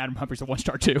have given Adam Humphries a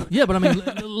 1-star too. Yeah, but I mean,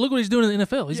 look what he's doing in the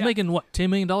NFL. He's making, what, $10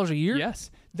 million a year?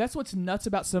 Yes. That's what's nuts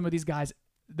about some of these guys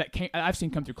that I've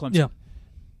seen come through Clemson. Yeah.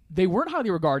 They weren't highly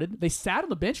regarded. They sat on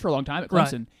the bench for a long time at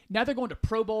Clemson. Right. Now they're going to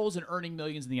Pro Bowls and earning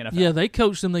millions in the NFL. Yeah, they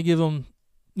coach them. They give them,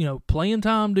 playing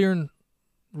time during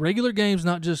regular games,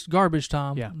 not just garbage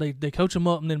time. Yeah. They coach them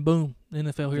up, and then boom,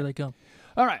 NFL, here they come.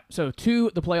 All right, so to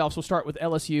the playoffs. We'll start with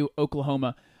LSU,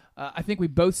 Oklahoma. I think we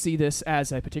both see this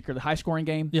as a particularly high-scoring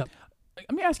game. Yep.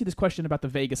 Let me ask you this question about the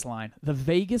Vegas line. The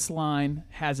Vegas line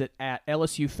has it at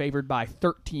LSU favored by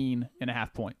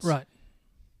 13.5 points. Right.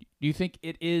 Do you think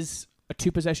it is a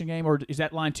 2-possession game, or is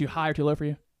that line too high or too low for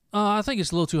you? I think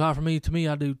it's a little too high for me. To me,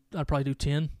 I'd probably do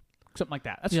 10. Something like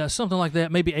that. Something like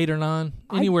that. Maybe 8 or 9,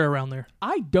 anywhere around there.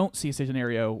 I don't see a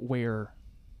scenario where,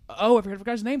 I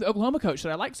forgot his name, the Oklahoma coach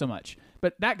that I like so much.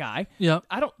 But that guy,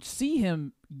 I don't see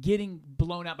him getting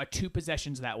blown out by 2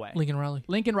 possessions that way. Lincoln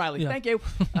Riley. Yeah. Thank you.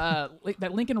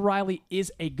 That Lincoln Riley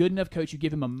is a good enough coach. You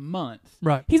give him a month.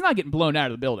 Right. He's not getting blown out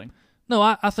of the building. No,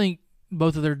 I think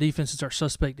both of their defenses are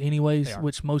suspect anyways,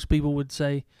 which most people would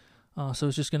say. So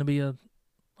it's just going to be a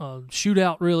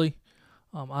shootout, really.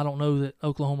 I don't know that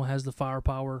Oklahoma has the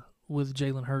firepower with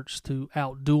Jalen Hurts to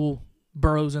out-duel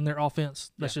Burrows in their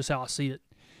offense. That's just how I see it.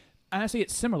 And I see it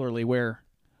similarly where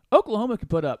Oklahoma could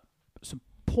put up some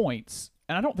points,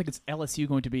 and I don't think it's LSU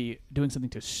going to be doing something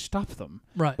to stop them.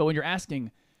 Right. But when you're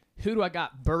asking, who do I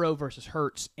got, Burrow versus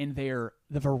Hurts, in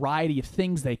the variety of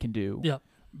things they can do,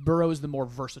 Burrow is the more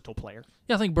versatile player.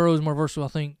 Yeah, I think Burrow is more versatile. I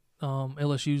think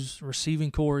LSU's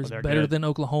receiving core is better than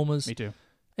Oklahoma's. Me too.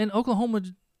 And Oklahoma,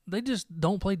 they just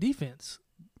don't play defense.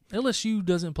 LSU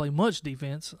doesn't play much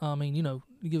defense. I mean, you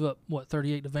give up,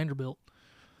 38 to Vanderbilt.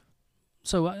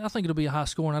 So I think it'll be a high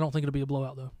score, and I don't think it'll be a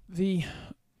blowout, though.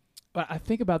 I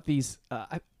think about these.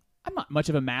 I'm not much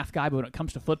of a math guy, but when it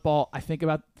comes to football, I think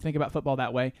about football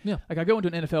that way. Yeah. Like I go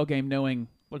into an NFL game knowing,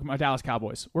 look at my Dallas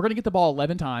Cowboys. We're going to get the ball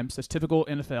 11 times. That's typical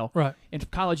NFL. Right. In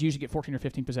college, you usually get 14 or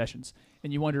 15 possessions,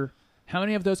 and you wonder how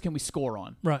many of those can we score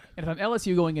on. Right. And if I'm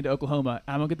LSU going into Oklahoma,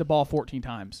 I'm going to get the ball 14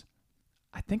 times.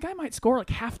 I think I might score like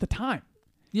half the time.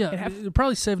 Yeah,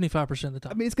 probably 75% of the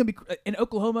time. I mean, it's going to be in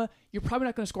Oklahoma. You're probably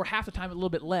not going to score half the time, a little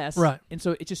bit less, right? And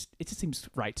so it just seems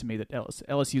right to me that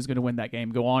LSU is going to win that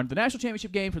game, go on to the national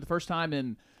championship game for the first time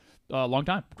in a long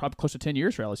time, probably close to 10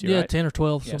 years for LSU. Yeah, right? 10 or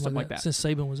 12, something like that. Since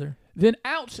Saban was there. Then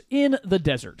out in the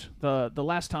desert, the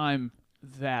last time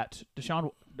that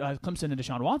Clemson and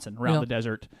Deshaun Watson around the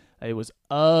desert, it was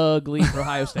ugly for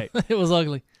Ohio State. It was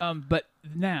ugly. But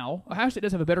now Ohio State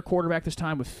does have a better quarterback this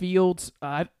time with Fields.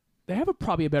 They have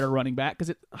probably a better running back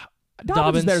because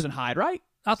Dobbins is better than Hyde, right?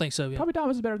 I think so, yeah. Probably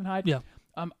Dobbins is better than Hyde. Yeah.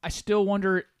 I still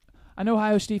wonder. I know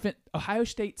Ohio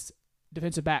State's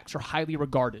defensive backs are highly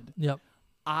regarded. Yep.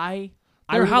 They're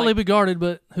really highly regarded,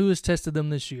 but who has tested them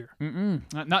this year?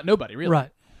 Not nobody, really. Right.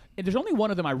 And there's only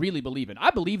one of them I really believe in. I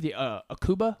believe the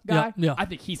Akuba guy. Yeah. I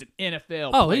think he's an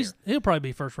NFL Oh, player. he'll probably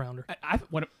be first rounder. I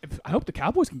hope the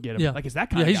Cowboys can get him. Yeah. Like, is that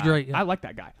kind of he's guy. great. Yeah. I like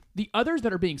that guy. The others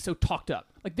that are being so talked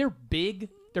up, like they're big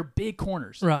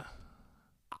corners. Right.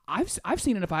 I've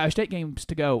seen enough Ohio State games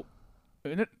to go.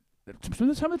 Some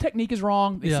of the technique is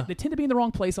wrong. They tend to be in the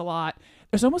wrong place a lot.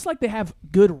 It's almost like they have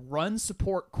good run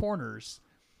support corners,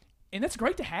 and that's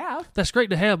great to have. That's great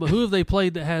to have, but who have they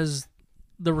played that has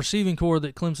the receiving core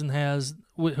that Clemson has?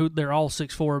 Who they're all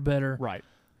 6'4" or better. Right.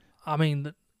 I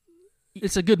mean,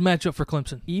 it's a good matchup for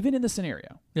Clemson. Even in the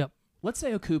scenario. Yep. Let's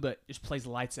say Akuba just plays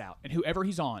lights out, and whoever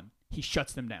he's on, he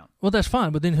shuts them down. Well, that's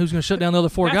fine, but then who's going to shut down the other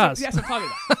four guys? That's what I'm talking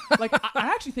about. Like,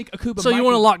 I actually think Akuba. So you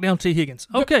want to lock down T. Higgins?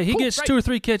 Okay, he Cool, gets right. 2 or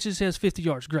 3 catches, has 50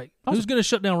 yards. Great. Awesome. Who's going to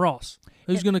shut down Ross?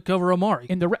 Who's going to cover Amari?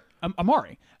 in the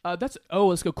Amari? Let's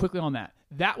go quickly on that.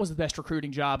 That was the best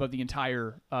recruiting job of the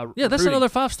entire. Yeah, that's another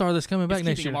 5-star that's coming back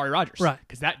next year. Amari Rogers, Right?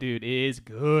 Because that dude is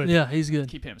good. Yeah, he's good.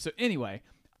 Keep him. So anyway,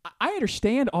 I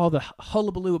understand all the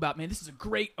hullabaloo about, man, this is a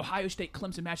great Ohio State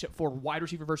Clemson matchup for wide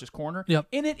receiver versus corner. Yep.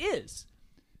 And it is.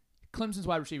 Clemson's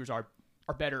wide receivers are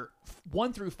better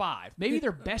 1 through 5. Maybe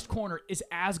their best corner is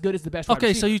as good as the best wide Okay,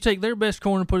 receiver. so you take their best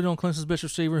corner and put it on Clemson's best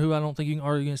receiver, who I don't think you can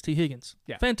argue against, T. Higgins.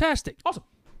 Yeah. Fantastic. Awesome.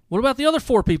 What about the other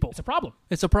 4 people? It's a problem.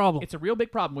 It's a problem. It's a real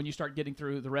big problem when you start getting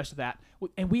through the rest of that.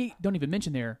 And we don't even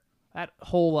mention there that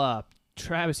whole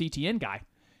Travis Etienne guy.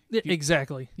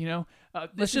 Exactly. You know,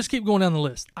 Let's just keep going down the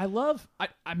list. I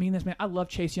mean this, man. I love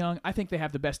Chase Young. I think they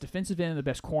have the best defensive end and the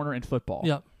best corner in football.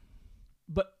 Yep.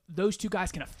 But those two guys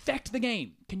can affect the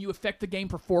game. Can you affect the game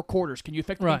for 4 quarters? Can you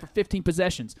affect the Right. game for 15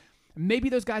 possessions? Maybe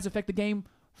those guys affect the game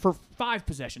for 5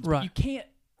 possessions. But Right. you can't.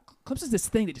 Clemson's this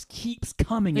thing that just keeps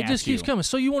coming at you. It just keeps coming.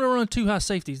 So you want to run 2 high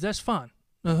safeties. That's fine.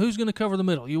 Now, who's going to cover the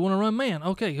middle? You want to run man.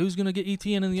 Okay, who's going to get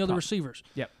ETN and the other receivers?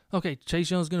 Yep. Okay, Chase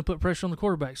Young's going to put pressure on the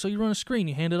quarterback. So you run a screen,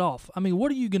 you hand it off. I mean,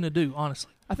 what are you going to do,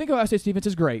 honestly? I think Ohio State's defense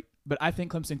is great, but I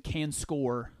think Clemson can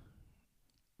score.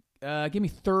 Give me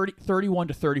 31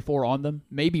 to 34 on them,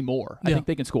 maybe more. I think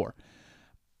they can score.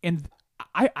 And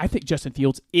I think Justin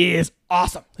Fields is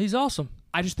awesome. He's awesome.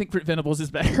 I just think Britt Venables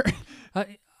is better.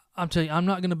 I'm telling you, I'm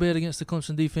not going to bet against the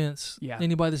Clemson defense. Yeah.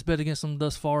 Anybody that's bet against them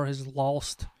thus far has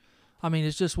lost. I mean,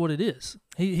 it's just what it is.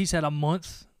 He's had a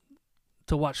month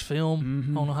to watch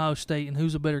film on Ohio State, and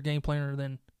who's a better game planner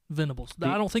than Venables?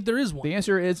 I don't think there is one. The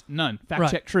answer is none. Fact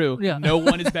Right. check true. Yeah. No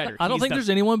one is better. I don't think there's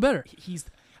anyone better.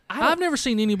 I've I've never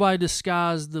seen anybody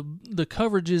disguise the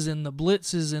coverages and the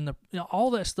blitzes and all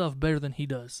that stuff better than he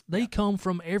does. They come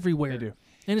from everywhere. They do.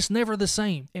 And it's never the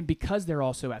same. And because they're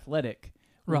also athletic,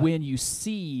 Right. when you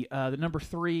see the number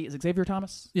 3 is Xavier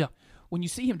Thomas. Yeah. When you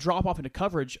see him drop off into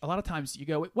coverage, a lot of times you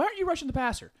go, "Why aren't you rushing the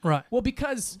passer?" Right. Well,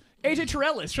 because AJ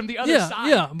Terrell is from the other side.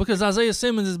 Yeah, because Isaiah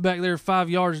Simmons is back there 5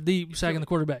 yards deep, sacking the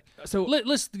quarterback. So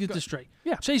Let's get this straight.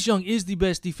 Yeah. Chase Young is the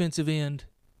best defensive end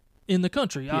in the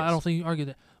country. I don't think you can argue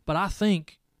that. But I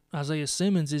think Isaiah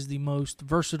Simmons is the most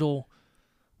versatile,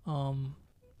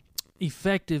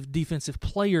 effective defensive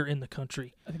player in the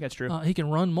country. I think that's true. He can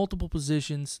run multiple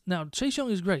positions. Now, Chase Young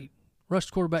is great.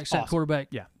 Rushed quarterback, sacked Awesome. quarterback.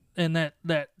 Yeah. And that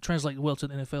translates well to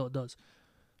the NFL. It does.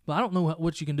 But I don't know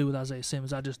what you can do with Isaiah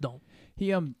Simmons. I just don't.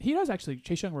 He does actually.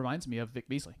 Chase Young reminds me of Vic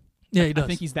Beasley. Yeah, he does. I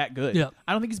think he's that good. Yeah.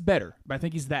 I don't think he's better, but I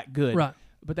think he's that good. Right.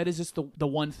 But that is just the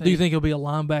one thing. Do you think he'll be a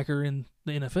linebacker in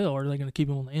the NFL, or are they going to keep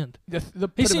him on the end? put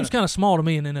He him seems in kind of small to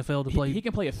me in the NFL to a- play. He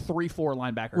can play a 3-4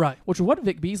 linebacker. Right. Which is what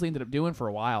Vic Beasley ended up doing for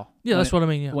a while. Yeah, that's what I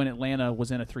mean, yeah. When Atlanta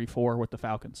was in a 3-4 with the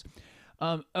Falcons.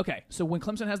 Okay, so when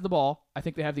Clemson has the ball, I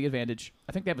think they have the advantage.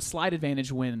 I think they have a slight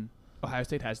advantage when Ohio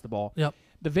State has the ball. Yep.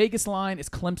 The Vegas line is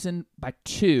Clemson by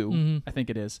 2, Mhm. I think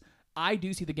it is. I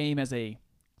do see the game as a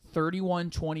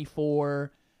 31-24,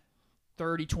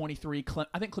 30-23.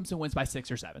 I think Clemson wins by 6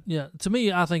 or 7. Yeah, to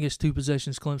me, I think it's 2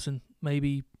 possessions. Clemson,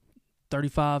 maybe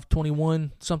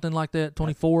 35-21, something like that.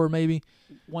 24, maybe.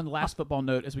 One last football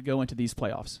note as we go into these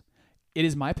playoffs. It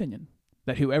is my opinion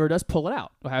that whoever does pull it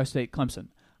out, Ohio State, Clemson,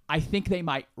 I think they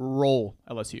might roll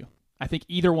LSU. I think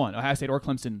either one, Ohio State or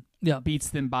Clemson, beats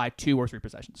them by 2 or 3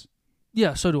 possessions.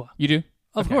 Yeah, so do I. You do?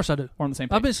 Of Okay. course I do. We're on the same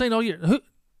page. I've been saying all year.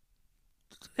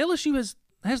 LSU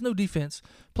has no defense.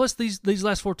 Plus, these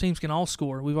last 4 teams can all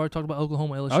score. We've already talked about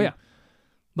Oklahoma, LSU. Oh, yeah.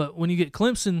 But when you get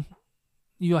Clemson,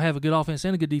 you have a good offense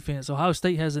and a good defense. Ohio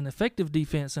State has an effective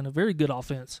defense and a very good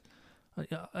offense.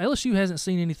 LSU hasn't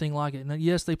seen anything like it. Now,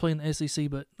 yes, they play in the SEC,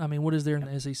 but I mean, what is there in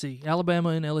the SEC? Alabama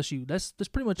and LSU. That's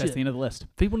pretty much That's it. the end of the list.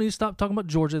 People need to stop talking about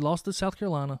Georgia. They lost to South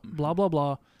Carolina. Blah blah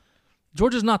blah.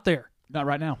 Georgia's not there. Not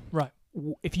right now. Right.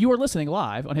 If you are listening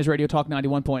live on his Radio Talk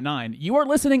 91.9, you are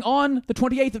listening on the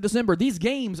 28th of December. These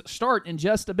games start in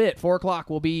just a bit. 4 o'clock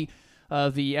will be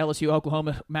the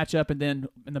LSU-Oklahoma matchup, and then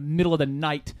in the middle of the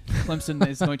night, Clemson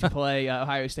is going to play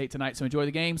Ohio State tonight, so enjoy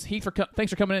the games. Heath, thanks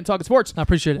for coming in and talking sports. I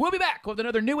appreciate it. We'll be back with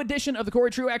another new edition of the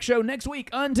Corey Truax Show next week.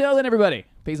 Until then, everybody,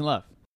 peace and love.